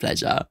truly it's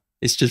pleasure.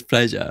 It's just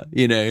pleasure,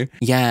 you know?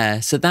 Yeah,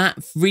 so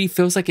that really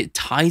feels like it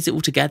ties it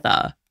all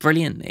together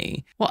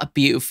brilliantly. What a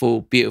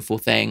beautiful, beautiful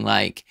thing.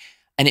 Like,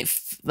 and it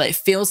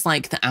feels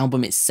like the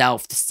album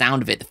itself, the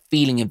sound of it, the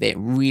feeling of it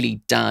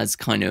really does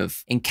kind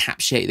of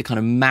encapsulate the kind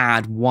of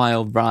mad,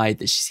 wild ride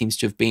that she seems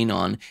to have been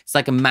on. It's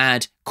like a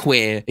mad,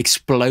 queer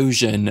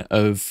explosion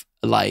of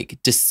like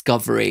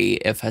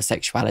discovery of her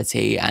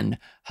sexuality and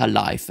her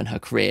life and her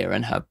career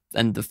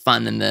and the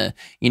fun and the,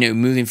 you know,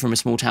 moving from a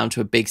small town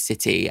to a big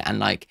city and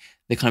like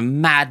the kind of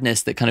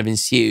madness that kind of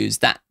ensues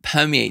that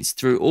permeates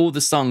through all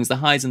the songs, the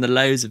highs and the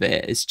lows of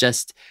it. It's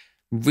just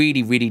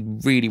really, really,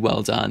 really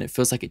well done. It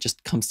feels like it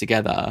just comes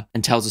together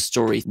and tells a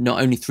story,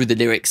 not only through the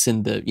lyrics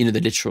and the, you know,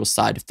 the literal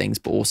side of things,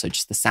 but also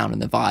just the sound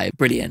and the vibe.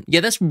 Brilliant. Yeah,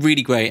 that's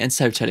really great and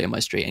so totally on my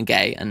street and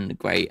gay and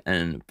great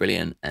and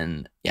brilliant.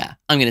 And yeah,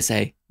 I'm going to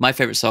say my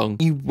favorite song,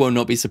 you will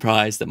not be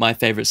surprised that my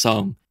favorite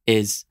song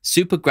is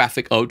Super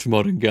Graphic Ultra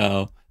Modern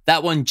Girl.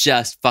 That one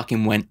just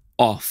fucking went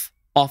off.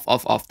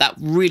 That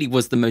really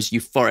was the most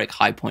euphoric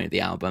high point of the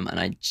album. And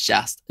I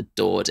just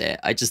adored it.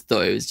 I just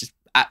thought it was just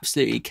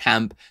absolutely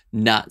camp,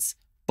 nuts,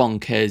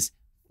 bonkers,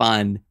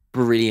 fun,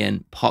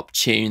 brilliant pop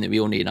tune that we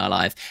all need in our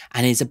life.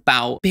 And it's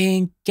about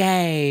being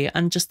gay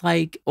and just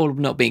like, or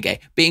not being gay,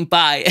 being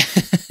bi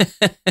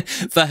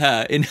for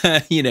her, in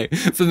her, you know,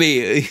 for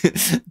me.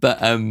 But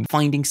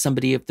finding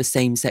somebody of the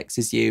same sex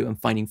as you and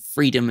finding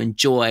freedom and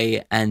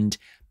joy and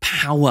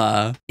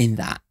power in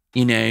that,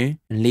 you know,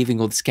 and leaving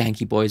all the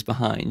skanky boys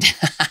behind.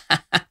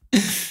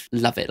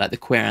 Love it. Like the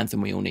queer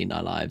anthem we all need in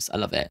our lives. I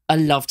love it. I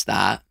loved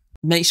that.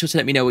 Make sure to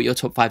let me know what your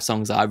top 5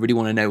 songs are. I really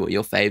want to know what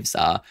your faves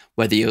are,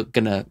 whether you're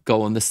going to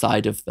go on the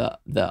side of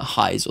the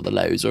highs or the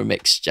lows or a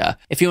mixture.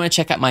 If you want to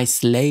check out my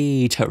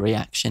Slater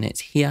reaction, it's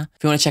here.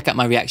 If you want to check out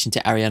my reaction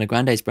to Ariana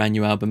Grande's brand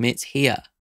new album, it's here.